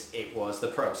it was the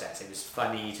process. It was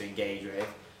funny to engage with.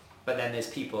 But then there's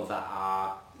people that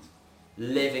are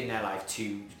living their life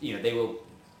to, you know, they will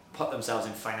put themselves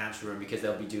in financial ruin because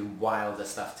they'll be doing wilder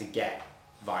stuff to get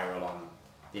viral on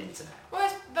the internet. Well,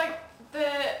 it's like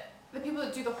the people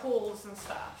that do the hauls and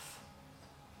stuff.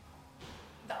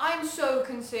 I'm so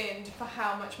concerned for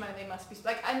how much money they must be.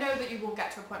 Like, I know that you will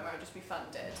get to a point where it'll just be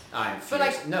funded. I'm But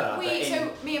like, furious.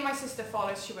 No, me and my sister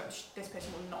followed. This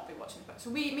person will not be watching the book. So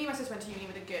me and my sister went to uni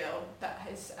with a girl that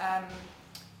has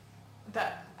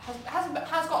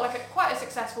got like quite a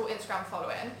successful Instagram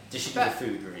following. Does she do the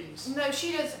food reviews? No,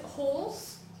 she does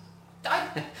hauls.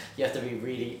 You have to be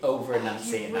really over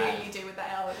enunciating that. You really do with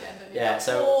that L at the end of it. Yeah,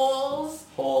 so hauls.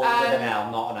 Hall with an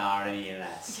L, not an R and an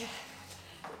S. Yeah.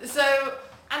 So,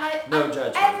 no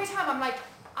judgment. Every time I'm like,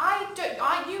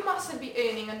 you mustn't be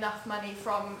earning enough money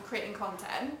from creating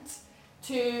content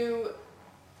to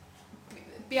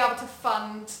be able to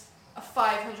fund a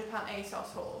 £500 ASOS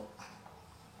haul.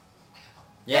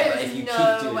 Yeah, There's but if you no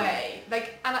keep doing way.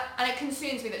 Like, and it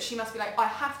concerns me that she must be like, I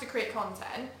have to create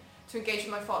content to engage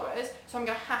with my followers, so I'm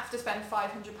going to have to spend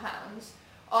 £500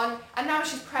 on, and now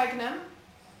she's pregnant,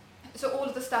 so all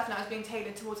of the stuff now is being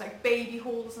tailored towards like baby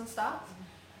hauls and stuff.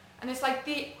 And it's like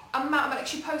the amount, like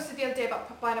she posted the other day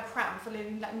about buying a pram for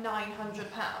nearly like £900.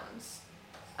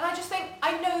 And I just think,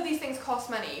 I know these things cost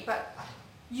money, but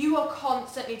you are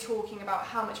constantly talking about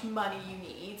how much money you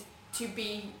need to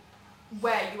be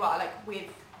where you are, like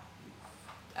with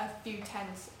a few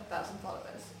tens of thousands of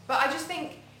followers. But I just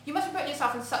think you must be putting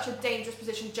yourself in such a dangerous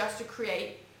position just to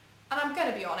create, and I'm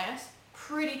going to be honest,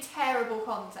 pretty terrible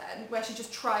content where she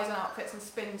just tries on outfits and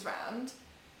spins around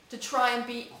to try and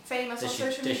be famous on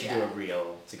social media. Does she do a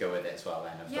reel to go with it as well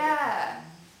then? Yeah.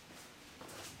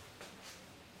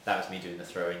 That was me doing the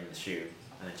throwing the shoe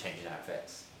and then changing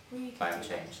outfits. We could I haven't do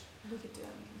that. changed. We could do it.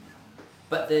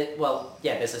 But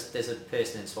there's a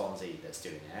person in Swansea that's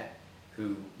doing it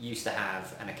who used to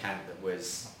have an account that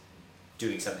was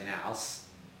doing something else,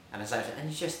 and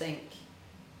you just think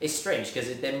it's strange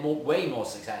because they're way more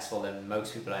successful than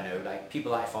most people I know. Like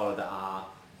people that I follow that are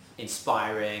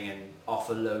inspiring and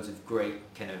offer loads of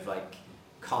great kind of like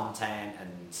content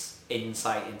and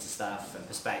insight into stuff and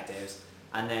perspectives,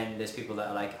 and then there's people that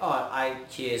are like,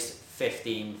 here's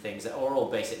 15 things that are all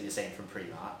basically the same from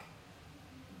Primark.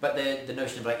 But the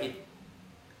notion of like it,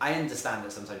 I understand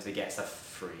that sometimes they get stuff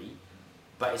free,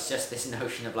 but it's just this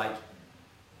notion of like,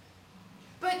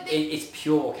 it's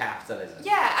pure capitalism.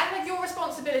 Yeah, and like your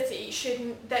responsibility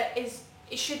shouldn't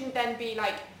then be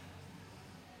like,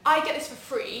 I get this for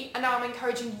free and now I'm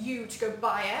encouraging you to go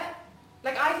buy it.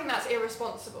 Like I think that's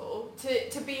irresponsible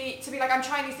to be like, I'm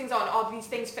trying these things on, these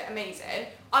things fit amazing,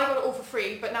 I got it all for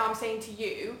free, but now I'm saying to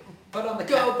you, but on the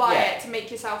go buy it to make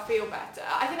yourself feel better.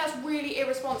 I think that's really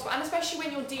irresponsible, and especially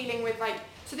when you're dealing with like,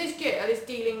 so this girl is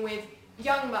dealing with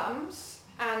young mums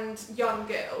and young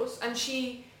girls, and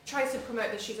she tries to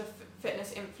promote that she's a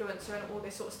fitness influencer and all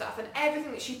this sort of stuff, and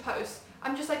everything that she posts,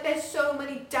 I'm just like, there's so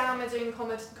many damaging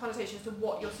connotations to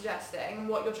what you're suggesting and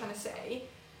what you're trying to say,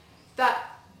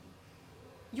 that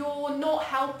you're not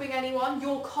helping anyone,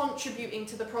 you're contributing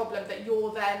to the problem that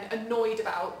you're then annoyed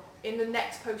about in the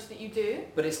next post that you do.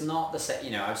 But it's not the set,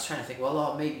 I was trying to think,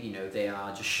 maybe, they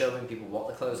are just showing people what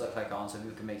the clothes look like on so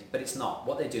people can make, but it's not.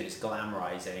 What they're doing is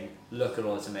glamorizing, look at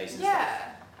all this amazing stuff.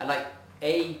 And like,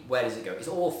 where does it go? It's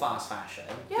all fast fashion.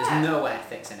 Yeah. There's no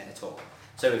ethics in it at all.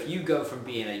 So if you go from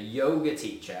being a yoga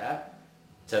teacher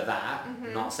to that,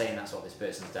 not saying that's what this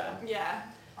person's done. Yeah.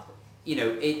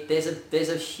 There's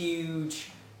a huge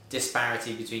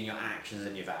disparity between your actions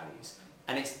and your values.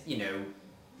 And it's,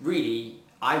 really,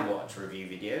 I watch review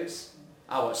videos.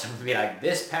 I watch someone be like,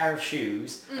 this pair of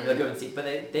shoes, and they'll go and see,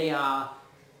 but they are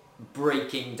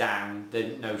breaking down the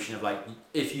notion of like,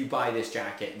 if you buy this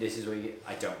jacket, this is where you get.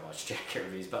 I don't watch jacket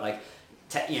reviews, but like,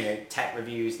 tech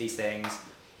reviews, these things.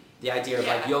 The idea of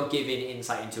like, you're giving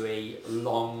insight into a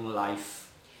long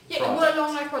life product. Well, a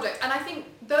long life product. And I think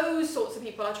those sorts of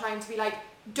people are trying to be like,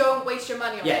 don't waste your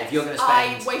money on this. If you're going to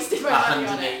spend I wasted my money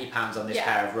on it. £180 on this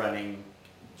pair of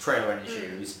trail running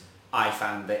shoes, I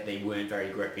found that they weren't very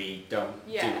grippy, don't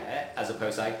do it, as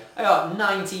opposed to like, I got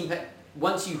 19,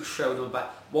 once you show them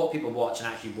about what people watch and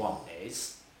actually want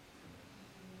is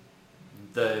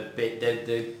the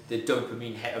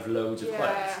dopamine hit of loads of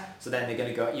clothes. So then they're going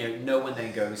to go, no one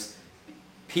then goes,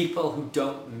 people who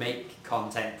don't make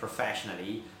content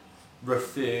professionally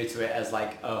refer to it as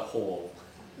like a haul.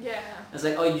 Yeah. It's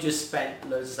like, you just spent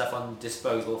loads of stuff on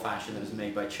disposable fashion that was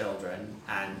made by children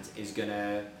and is going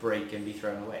to break and be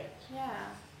thrown away. Yeah.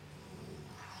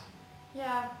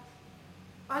 Yeah.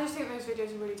 I just think those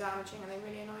videos are really damaging and they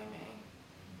really annoy me.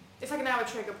 It's like an hour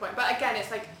trigger point. But again,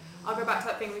 it's like, I'll go back to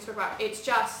that thing we spoke about. It's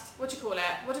just, what do we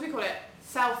call it?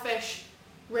 Selfish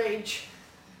rage.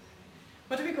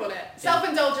 What do we call it?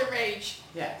 Self-indulgent rage.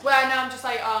 Yeah. Where now I'm just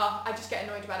like, I just get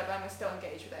annoyed about it, but I'm going to still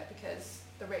engage with it because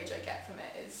the rage I get from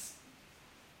it is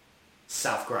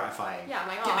self-gratifying. Yeah, I'm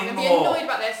like, Give I'm me going to be more. annoyed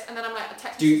about this, and then I'm like, a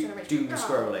text Doom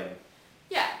scrolling.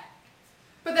 Yeah.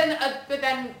 But then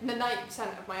the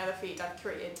 90% of my other feed I've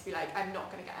created to be like, I'm not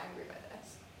going to get angry by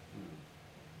this.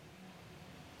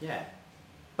 Yeah.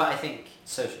 But I think,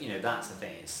 so, that's the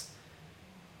thing, is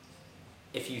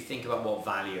if you think about what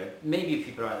value, maybe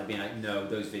people are out there being like, no,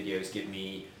 those videos give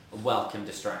me a welcome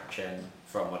distraction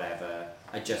from whatever,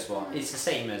 I just want, it's the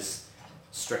same as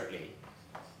Strictly.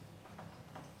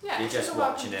 Yeah, You're it's just a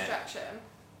welcome watching it. distraction.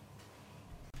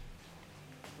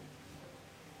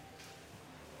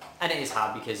 And it is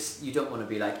hard because you don't want to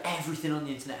be like, everything on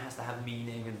the internet has to have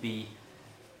meaning and be,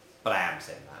 but I am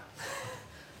saying that.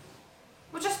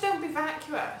 Well, just don't be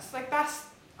vacuous. Like, that's,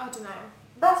 I don't know.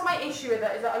 That's my issue with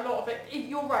it, is that a lot of it,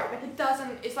 you're right, like it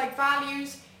doesn't, it's like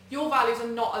values, your values are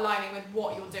not aligning with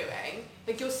what you're doing.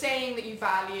 Like, you're saying that you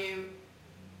value,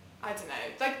 I don't know,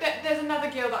 like there's another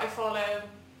girl that I follow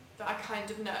that I kind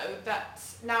of know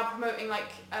that's now promoting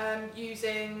like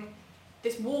using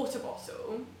this water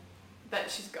bottle that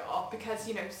she's got because,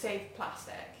 save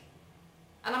plastic.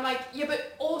 And I'm like, yeah,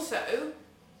 but also,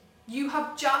 you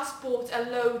have just bought a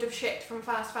load of shit from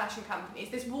fast fashion companies.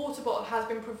 This water bottle has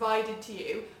been provided to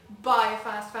you by a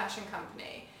fast fashion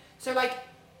company. So like,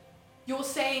 you're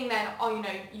saying then,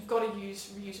 you've got to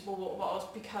use reusable water bottles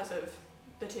because of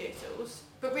the turtles.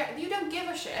 But you don't give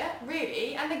a shit,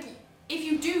 really. And like, if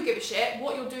you do give a shit,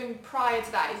 what you're doing prior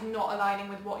to that is not aligning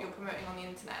with what you're promoting on the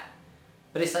internet.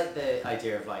 But it's like the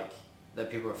idea of like, that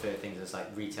people refer to things as like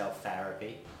retail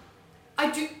therapy.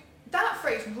 That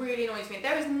phrase really annoys me.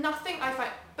 There is nothing I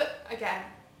find, but again,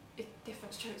 it's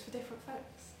different strokes for different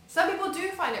folks. Some people do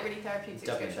find it really therapeutic.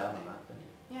 Doubling down on that,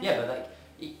 don't you? Yeah, but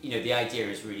like, the idea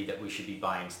is really that we should be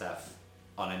buying stuff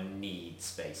on a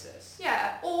needs basis.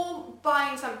 Yeah, or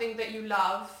buying something that you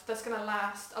love that's going to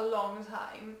last a long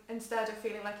time instead of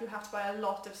feeling like you have to buy a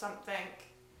lot of something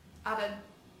at a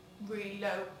really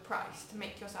low price to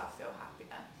make yourself feel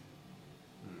happier.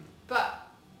 But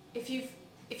if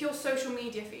your social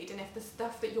media feed and if the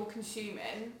stuff that you're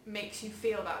consuming makes you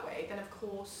feel that way, then of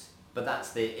course. But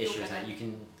that's the issue, isn't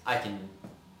it? I can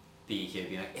be here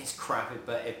being like, it's crap,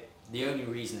 but the only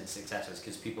reason it's successful is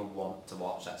because people want to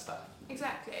watch that stuff.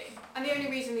 Exactly. And the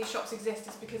only reason these shops exist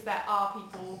is because there are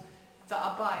people that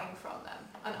are buying from them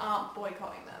and aren't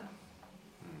boycotting them.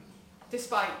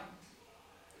 Despite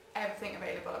everything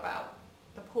available about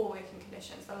the poor working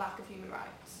conditions, the lack of human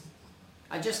rights.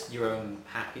 And just your own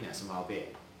happiness and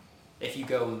well-being. If you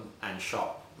go and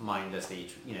shop mindlessly,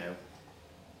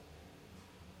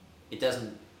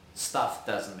 stuff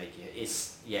doesn't make you,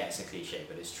 it's a cliche,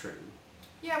 but it's true.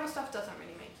 Yeah, well, stuff doesn't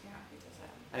really make you happy, does it?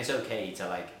 And it's okay to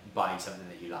like buy something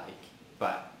that you like,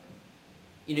 but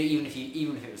even if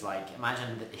it was like,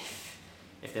 imagine that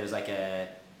if there was like if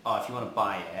you want to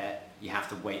buy it, you have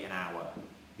to wait an hour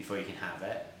before you can have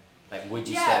it. Like, would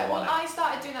you still want it? I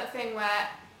started doing that thing where,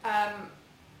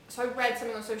 so I read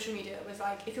something on social media that was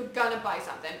like, if you're gonna buy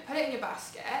something, put it in your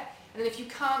basket, and then if you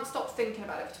can't stop thinking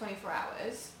about it for 24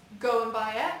 hours, go and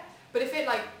buy it. But if it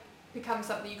like becomes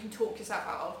something you can talk yourself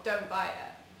out of, don't buy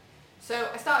it. So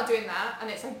I started doing that, and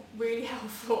it's like really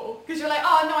helpful because you're like,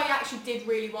 oh no, I actually did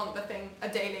really want the thing a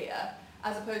day later,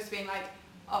 as opposed to being like,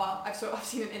 oh, I've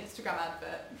seen an Instagram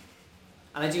advert.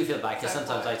 And I do feel bad because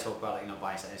sometimes I talk about like not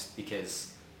buying something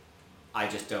because I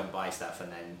just don't buy stuff,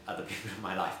 and then other people in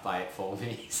my life buy it for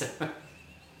me. So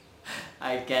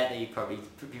I get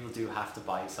that people do have to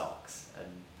buy socks and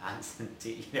pants and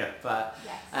but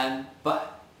yes.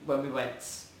 But when we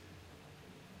went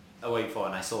away before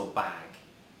and I saw a bag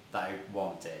that I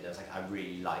wanted, I was like, I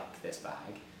really like this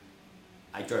bag.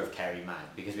 I drove Kerry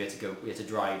mad because we had to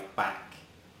drive back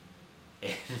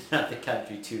in another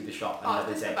country to the shop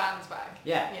another day. The band's bag.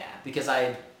 Yeah. Because I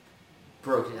had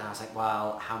broken it down. I was like,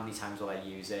 well, how many times will I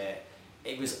use it?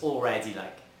 It was already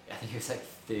like, I think it was like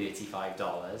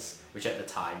 $35, which at the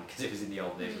time, because it was in the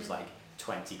old days, was like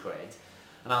 20 quid.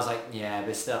 And I was like, yeah,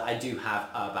 but still, I do have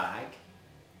a bag.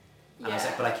 And I was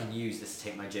like, but I can use this to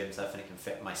take my gym stuff and it can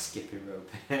fit my skipping rope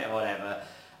in it or whatever.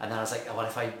 And then I was like, what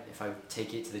if I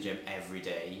take it to the gym every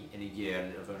day in a year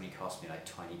and it'll only cost me like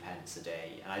 20 pence a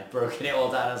day? And I'd broken it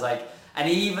all down. I was like, and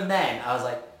even then I was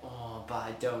like, oh, but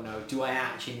I don't know. Do I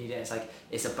actually need it? It's like,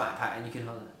 it's a backpack and you can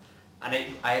hold it.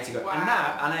 And I had to go, and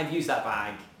I've used that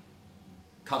bag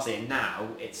constantly, and now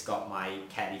it's got my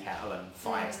Kelly kettle and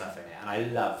fire stuff in it, and I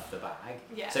love the bag.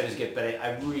 Yeah. So it was good, but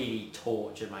I really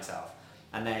tortured myself.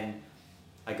 And then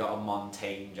I got a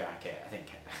Montaigne jacket. I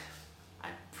think,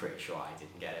 I'm pretty sure I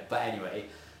didn't get it. But anyway,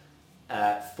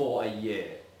 for a year,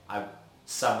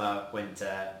 summer,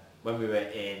 winter, when we were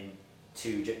in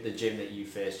the gym that you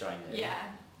first joined in,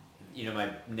 you know,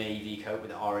 my navy coat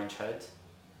with the orange hood,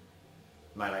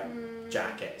 my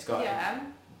jacket. It's got. Yeah.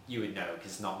 You would know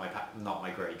because it's not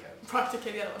my grey coat.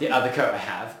 Practically the other one. The other coat I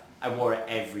have, I wore it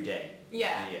every day.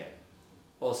 Yeah. In a year.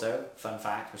 Also, fun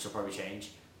fact, which will probably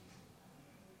change.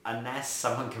 Unless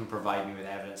someone can provide me with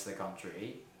evidence to the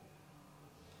contrary,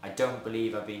 I don't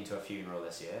believe I've been to a funeral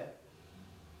this year.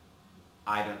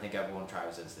 I don't think I've worn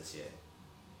trousers this year.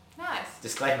 Nice.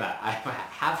 Disclaimer, I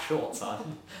have shorts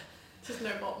on. Just no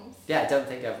bottoms. Yeah, I don't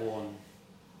think I've worn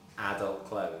adult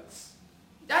clothes.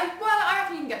 I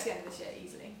reckon you can get to the end of this year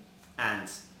easily. And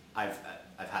I've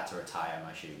had to retire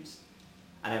my shoes.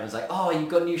 And everyone's like, oh, you've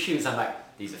got new shoes. I'm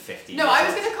like, these are 50. No, I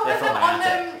was going to comment on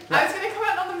them. Yeah. I was going to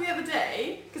comment on them the other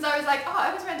day because I was like, oh,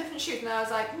 I was wearing different shoes, and I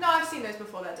was like, no, I've seen those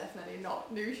before. They're definitely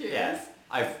not new shoes. Yeah.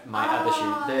 My other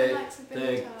shoes,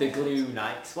 the glue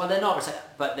Nikes. Well, they're not,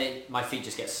 but my feet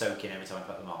just get soaking every time I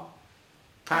put them on.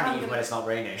 Apparently, even when it's not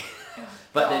raining.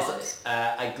 But there's,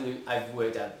 I've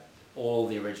worked out all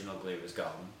the original glue was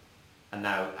gone, and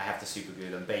now I have to super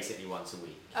glue them basically once a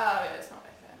week. Oh yeah, it's not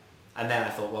very fair. And then I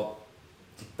thought, well,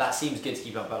 that seems good to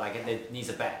keep up, but like there needs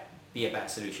be a better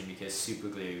solution because super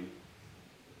glue.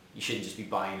 You shouldn't just be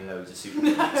buying loads of super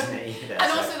glue to me.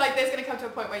 And also, like, there's going to come to a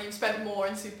point where you've spent more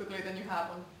on super glue than you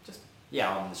have on just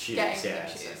on the shoes. Getting new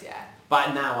shoes, yeah.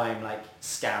 But now I'm like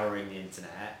scouring the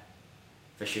internet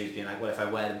for shoes, being like, well, if I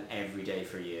wear them every day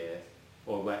for a year,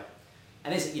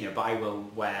 and it's, you know, but I will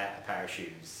wear a pair of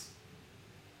shoes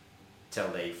till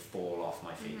they fall off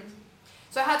my feet. Mm-hmm.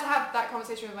 So I had to have that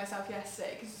conversation with myself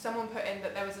yesterday because someone put in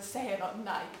that there was a sale on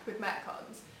Nike with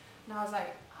Metcons, and I was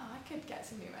like, oh, I could get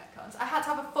some new Metcons. I had to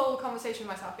have a full conversation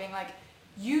with myself being like,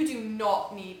 you do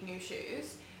not need new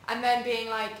shoes, and then being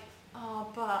like, oh,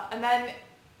 but, and then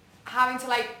having to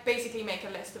like basically make a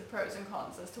list of pros and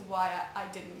cons as to why I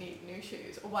didn't need new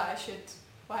shoes or why I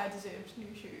deserved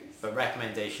new shoes. But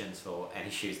recommendations for any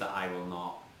shoes that I will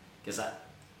not, because I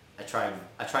tried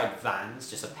Vans,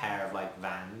 just a pair of like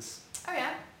Vans. Oh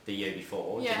yeah. The year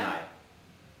before, yeah. didn't I?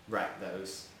 Wreck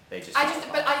those.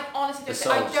 But I honestly don't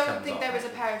think I don't think there is a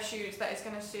pair of shoes that is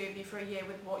going to serve you for a year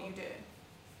with what you do.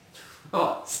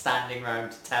 What? Standing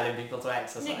around telling people to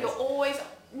exercise? Nick, you're always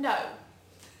no.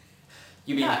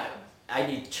 You mean no. I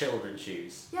need children's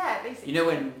shoes? Yeah, basically. You know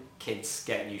when kids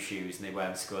get new shoes and they wear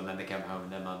them to school and then they come home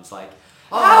and their mum's like,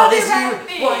 oh, this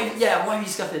you, why have you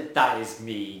scuffed it? That is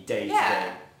me day to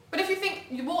day. But if you think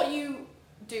what you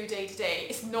do day to day,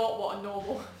 it's not what a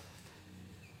normal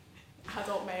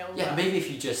adult male does. Yeah, maybe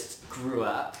if you just grew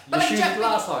up, your shoes would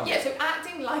last longer. Yeah, so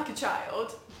acting like a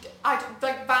child,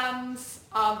 like Vans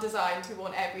aren't designed to be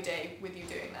worn every day with you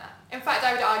doing that. In fact,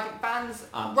 I would argue Vans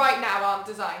right now aren't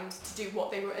designed to do what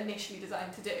they were initially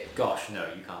designed to do. Gosh, no,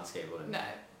 you can't skateboard in them. No.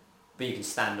 But you can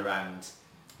stand around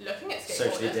looking at skateboarders.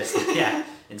 Socially distant, yeah,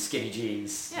 in skinny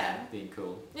jeans, being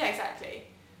cool. Yeah, exactly.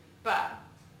 But,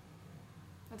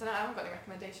 I don't know, I haven't got any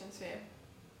recommendations for you.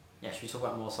 Yeah, should we talk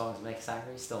about more songs and make us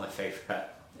angry? Still my favourite.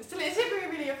 Is it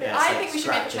really your favourite? Yeah, I think we should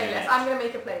make a playlist. I'm going to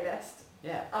make a playlist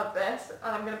of this,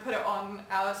 and I'm going to put it on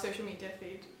our social media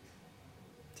feed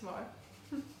tomorrow.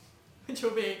 Which will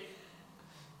be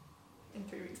in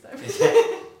 3 weeks' time.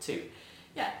 2.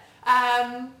 Yeah.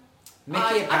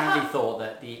 Mickey apparently thought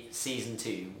that the season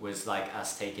 2 was like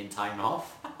us taking time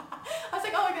off. I was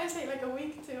like, oh, we're going to take like a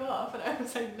week or 2 off, and I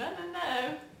was like, no.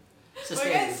 We're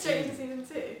going straight into season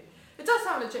 2. It does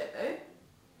sound legit though.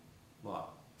 What?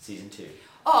 Season 2?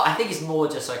 Oh, I think it's more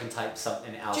just so I can type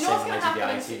something else. Do you know what's going to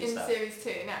happen in stuff. series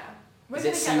 2 now? We're Is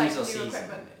going it to get like series or new season?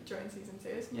 equipment during season 2.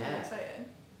 It's really exciting.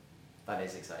 That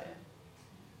is exciting.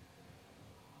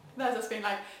 There's us being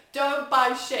like, don't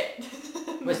buy shit.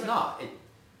 Well, it's not.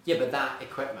 But that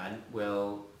equipment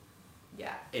will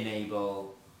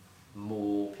enable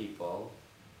more people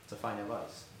to find their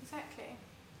voice. Exactly.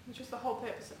 Which was the whole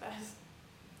purpose of this.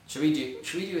 Should we do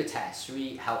a test? Should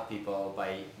we help people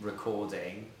by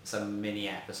recording some mini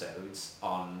episodes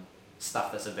on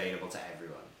stuff that's available to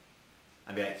everyone?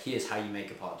 And be like, here's how you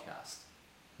make a podcast.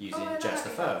 Using just a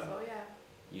phone. Helpful, yeah.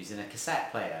 Using a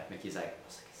cassette player. Mickey's like,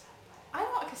 what's a cassette player? I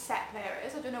know what a cassette player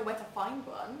is. I don't know where to find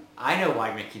one. I know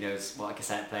why Mickey knows what a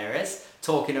cassette player is.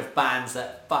 Talking of bands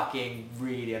that fucking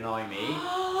really annoy me.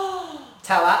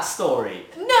 Tell that story.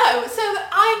 No, so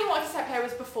I knew what a cassette player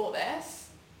was before this.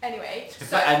 Anyway.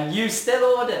 So, and you still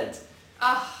ordered.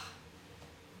 I'm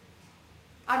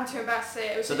too embarrassed to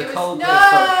say it. So the Coldplay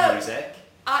folk music.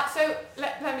 So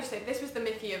let me just say, this was the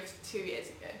Mickey of 3 years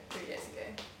ago.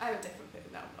 I have a different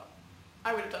food now. I'm not.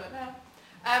 I would have done it now.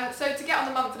 So to get on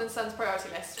the Mumford & Sons priority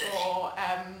list for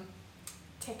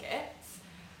tickets,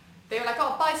 they were like,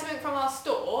 oh, buy something from our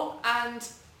store, and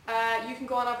you can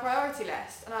go on our priority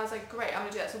list. And I was like, great, I'm going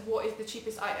to do that. So what is the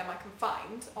cheapest item I can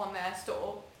find on their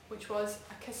store? Which was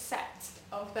a cassette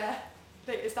of their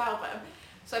latest album.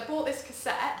 So I bought this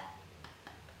cassette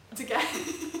to get...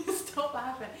 Stop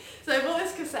laughing. So I bought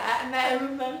this cassette and then... I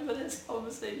remember this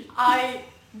conversation. I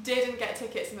didn't get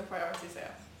tickets in the priority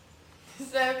sale.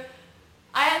 So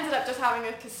I ended up just having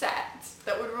a cassette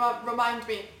that would remind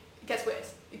me... Guess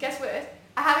what?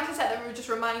 I had a cassette that would just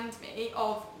remind me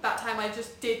of that time I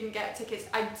just didn't get tickets.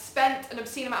 I spent an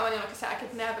obscene amount of money on a cassette I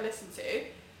could never listen to.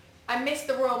 I missed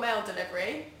the Royal Mail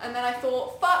delivery, and then I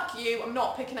thought, fuck you, I'm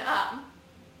not picking it up.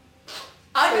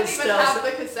 I didn't even have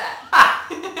the cassette.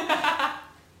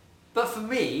 But for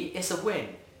me, it's a win.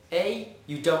 A,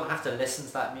 you don't have to listen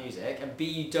to that music, and B,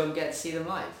 you don't get to see them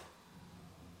live.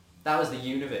 That was the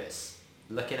universe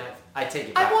looking at... I take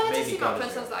it back. I wanted to maybe see God Mumford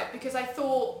is & Sons real. live because I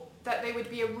thought that they would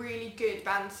be a really good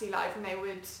band to see live, and they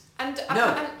would...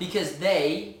 No, because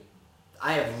I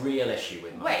have real issue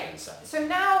with Mumford Wait, & Sons. so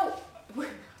now... I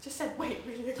just said wait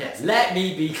really Yeah, aggressively. let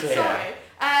me be clear.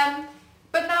 Sorry.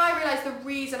 But now I realise the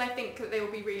reason I think that they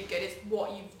will be really good is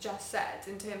what you've just said,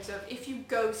 in terms of if you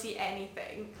go see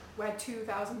anything where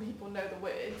 2,000 people know the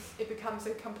words, it becomes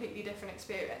a completely different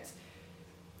experience.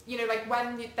 You know, like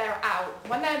when they're out,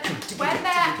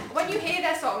 when you hear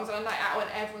their songs on a night out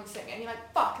and everyone's singing, you're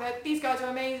like, fuck, these guys are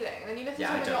amazing. And then you listen to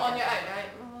them when you're on your own, you're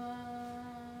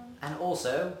like, And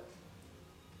also,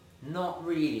 not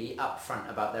really upfront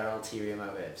about their ulterior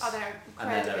motives. oh, they're And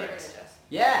their incredibly lyrics. religious.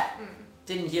 Yeah. Mm.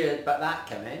 Didn't hear about that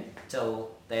coming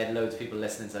till they had loads of people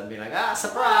listening to them being like, ah,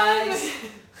 surprise!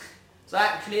 It's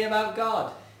actually about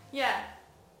God. Yeah.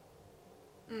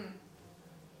 Mm.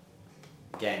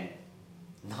 Again,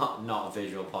 not a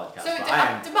visual podcast, So but I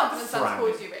am did Mumford & Sons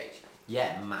frowning. cause you rage?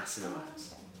 Yeah, massive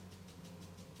amounts.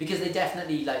 Because they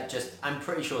definitely I'm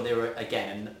pretty sure they were,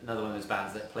 again, another one of those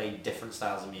bands that played different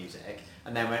styles of music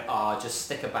and then went, just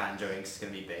stick a banjo in 'cause it's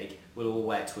going to be big. We'll all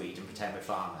wear tweed and pretend we're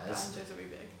farmers. Banjos will be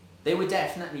big. They were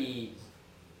definitely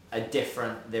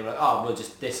they were like,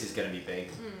 this is going to be big,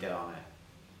 get on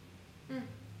it. Mm.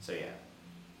 So yeah.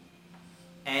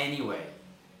 Anyway,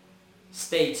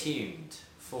 stay tuned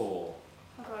for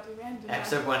Oh god, we ended now.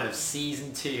 episode 1 of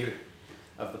season 2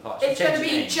 of the podcast. It's going to Change the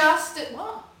be name. just...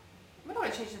 What? We're not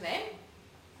going to change the name.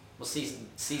 Well,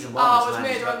 season 1 Oh, it was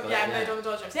Mandy's Murder on... Buckler, Yeah, Murder on the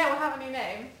Dodgers. Yeah, we'll have a new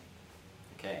name.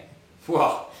 Okay.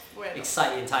 Whoa. We're not.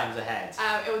 Exciting times ahead.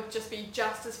 It will just be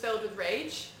just as filled with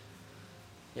rage,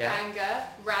 Yeah. anger,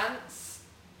 rants,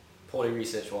 Poorly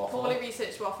researched waffle. poorly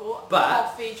researched waffle, But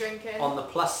coffee drinking. On the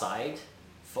plus side,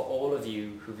 for all of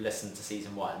you who've listened to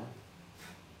season 1,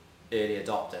 early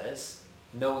adopters,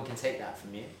 no one can take that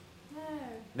from you. No.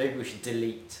 Maybe we should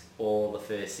delete all the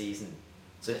first season.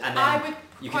 So and then I would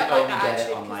you quite can like only that get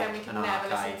actually, it on because then we can an never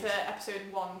archive. listen to episode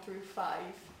 1 through 5.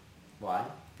 Why?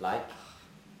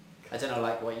 I don't know,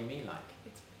 what you mean,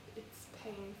 It's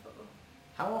painful.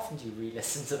 How often do you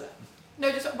re-listen to them?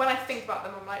 No, just when I think about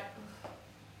them, I'm like, ugh,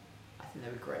 I think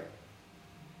they were great.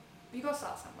 you got to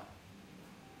start somewhere.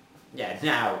 Yeah,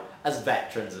 now, as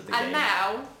veterans of the And game.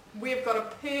 now, we've got a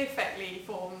perfectly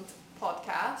formed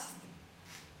podcast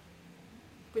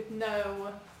with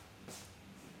no...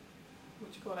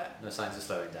 What do you call it? No signs of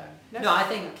slowing down. No No, I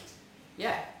signs of think,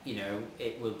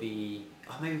 it will be...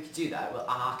 Oh, maybe we could do that. We'll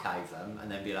archive them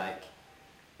and then be like,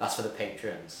 that's for the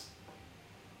patrons.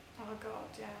 Oh god,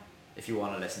 yeah. If you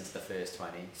want to listen to the first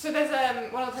 20. So there's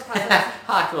one of the podcasts...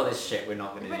 After all this shit we're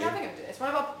not going to We're do. never going to do this. One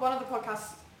of the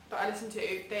podcasts that I listen to,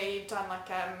 they've done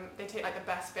they take the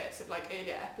best bits of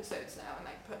earlier episodes now and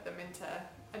put them into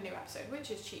a new episode,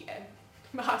 which is cheating.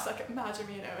 But I was like, imagine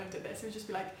me and Owen did this. It would just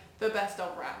be the best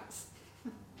of rants.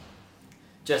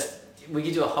 We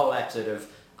could do a whole episode of,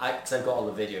 because I've got all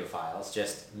the video files,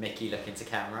 just Mickey looking to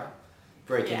camera,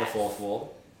 breaking the Yes. fourth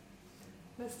wall.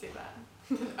 Let's do that.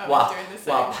 Owen's While doing the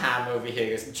same. Pam over here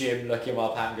goes, Jim looking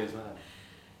while Pam goes, man.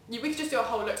 We could just do a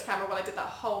whole look to camera while I did that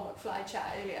whole McFly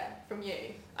chat earlier from you.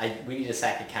 We need a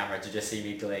second camera to just see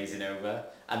me glazing over,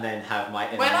 and then have my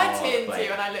inner When I monologue turned to play.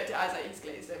 you and I looked at it, I was like, he's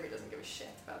glazed over, he doesn't give a shit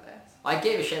about this. I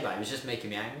gave a shit about it. It was just making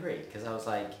me angry because I was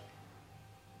like,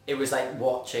 it was like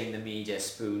watching the media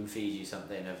spoon feed you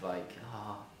something of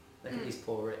look at these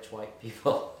poor rich white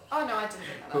people Oh no, I didn't think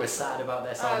that. who are sad about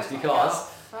their I songs was like, because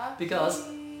oh, fuck because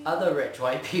me. other rich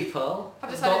white people I've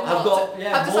have decided got not to,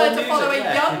 I've more decided to follow music,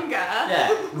 a younger.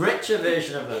 yeah, richer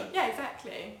version of them. Yeah,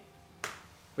 exactly.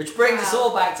 Which brings us Wow.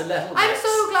 all back to Little I'm Mix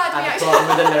so glad we and the actually-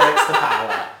 problem with the lyrics to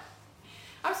Power,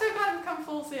 I'm so glad we've come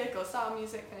full circle. Start on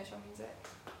music, finish on music.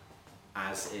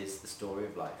 as is the story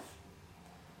of life.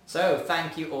 So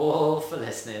thank you all for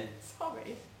listening.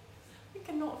 Sorry. We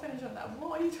cannot finish on that.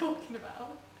 What are you talking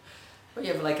about? Well,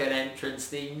 you have like an entrance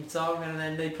theme song and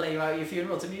then they play you out your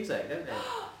funeral to music, don't they?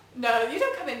 No, you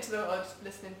don't come into the world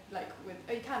listening like with...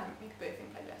 Oh, you can make a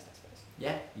birthing playlist, I suppose.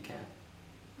 Yeah, you can.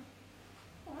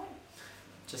 Alright.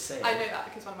 Just say it. I know that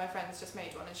because one of my friends just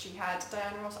made one and she had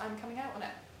Diana Ross I'm Coming Out on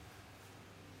it.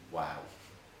 Wow.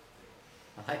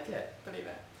 I like it. Believe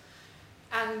it.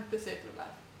 And The Circle of Life.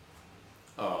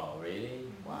 Oh, really?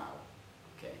 Wow.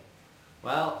 Okay.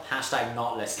 Well, hashtag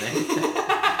not listening.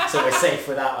 So we're safe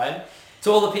with that one.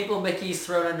 To all the people Mickey's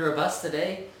thrown under a bus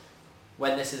today,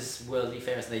 when this is worldly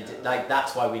famous, and they did, like,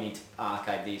 that's why we need to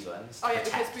archive these ones. Oh yeah,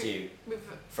 protect because you we've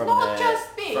from not the,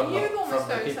 just me, from you've the, almost from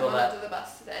the thrown people someone that under the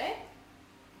bus today.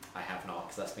 I have not,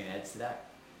 because that's been edited out.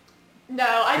 No,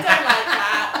 I don't like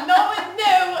that.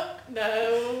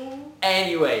 No.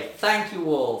 Anyway, thank you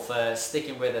all for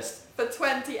sticking with us. For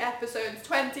 20 episodes,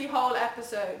 20 whole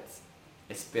episodes.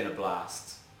 It's been a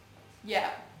blast.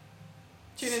 Yeah.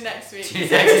 Tune in next week. Tune in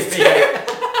next week.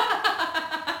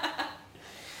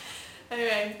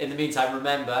 Anyway. In the meantime,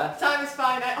 remember... Time is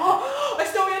finite. Oh, I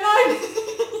stole your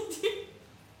line!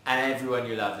 And everyone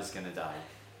you love is going to die.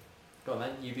 Go on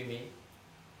then, you be me.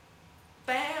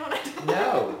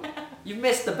 No, you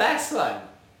missed the best one.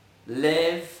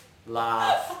 Live,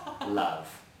 laugh, love.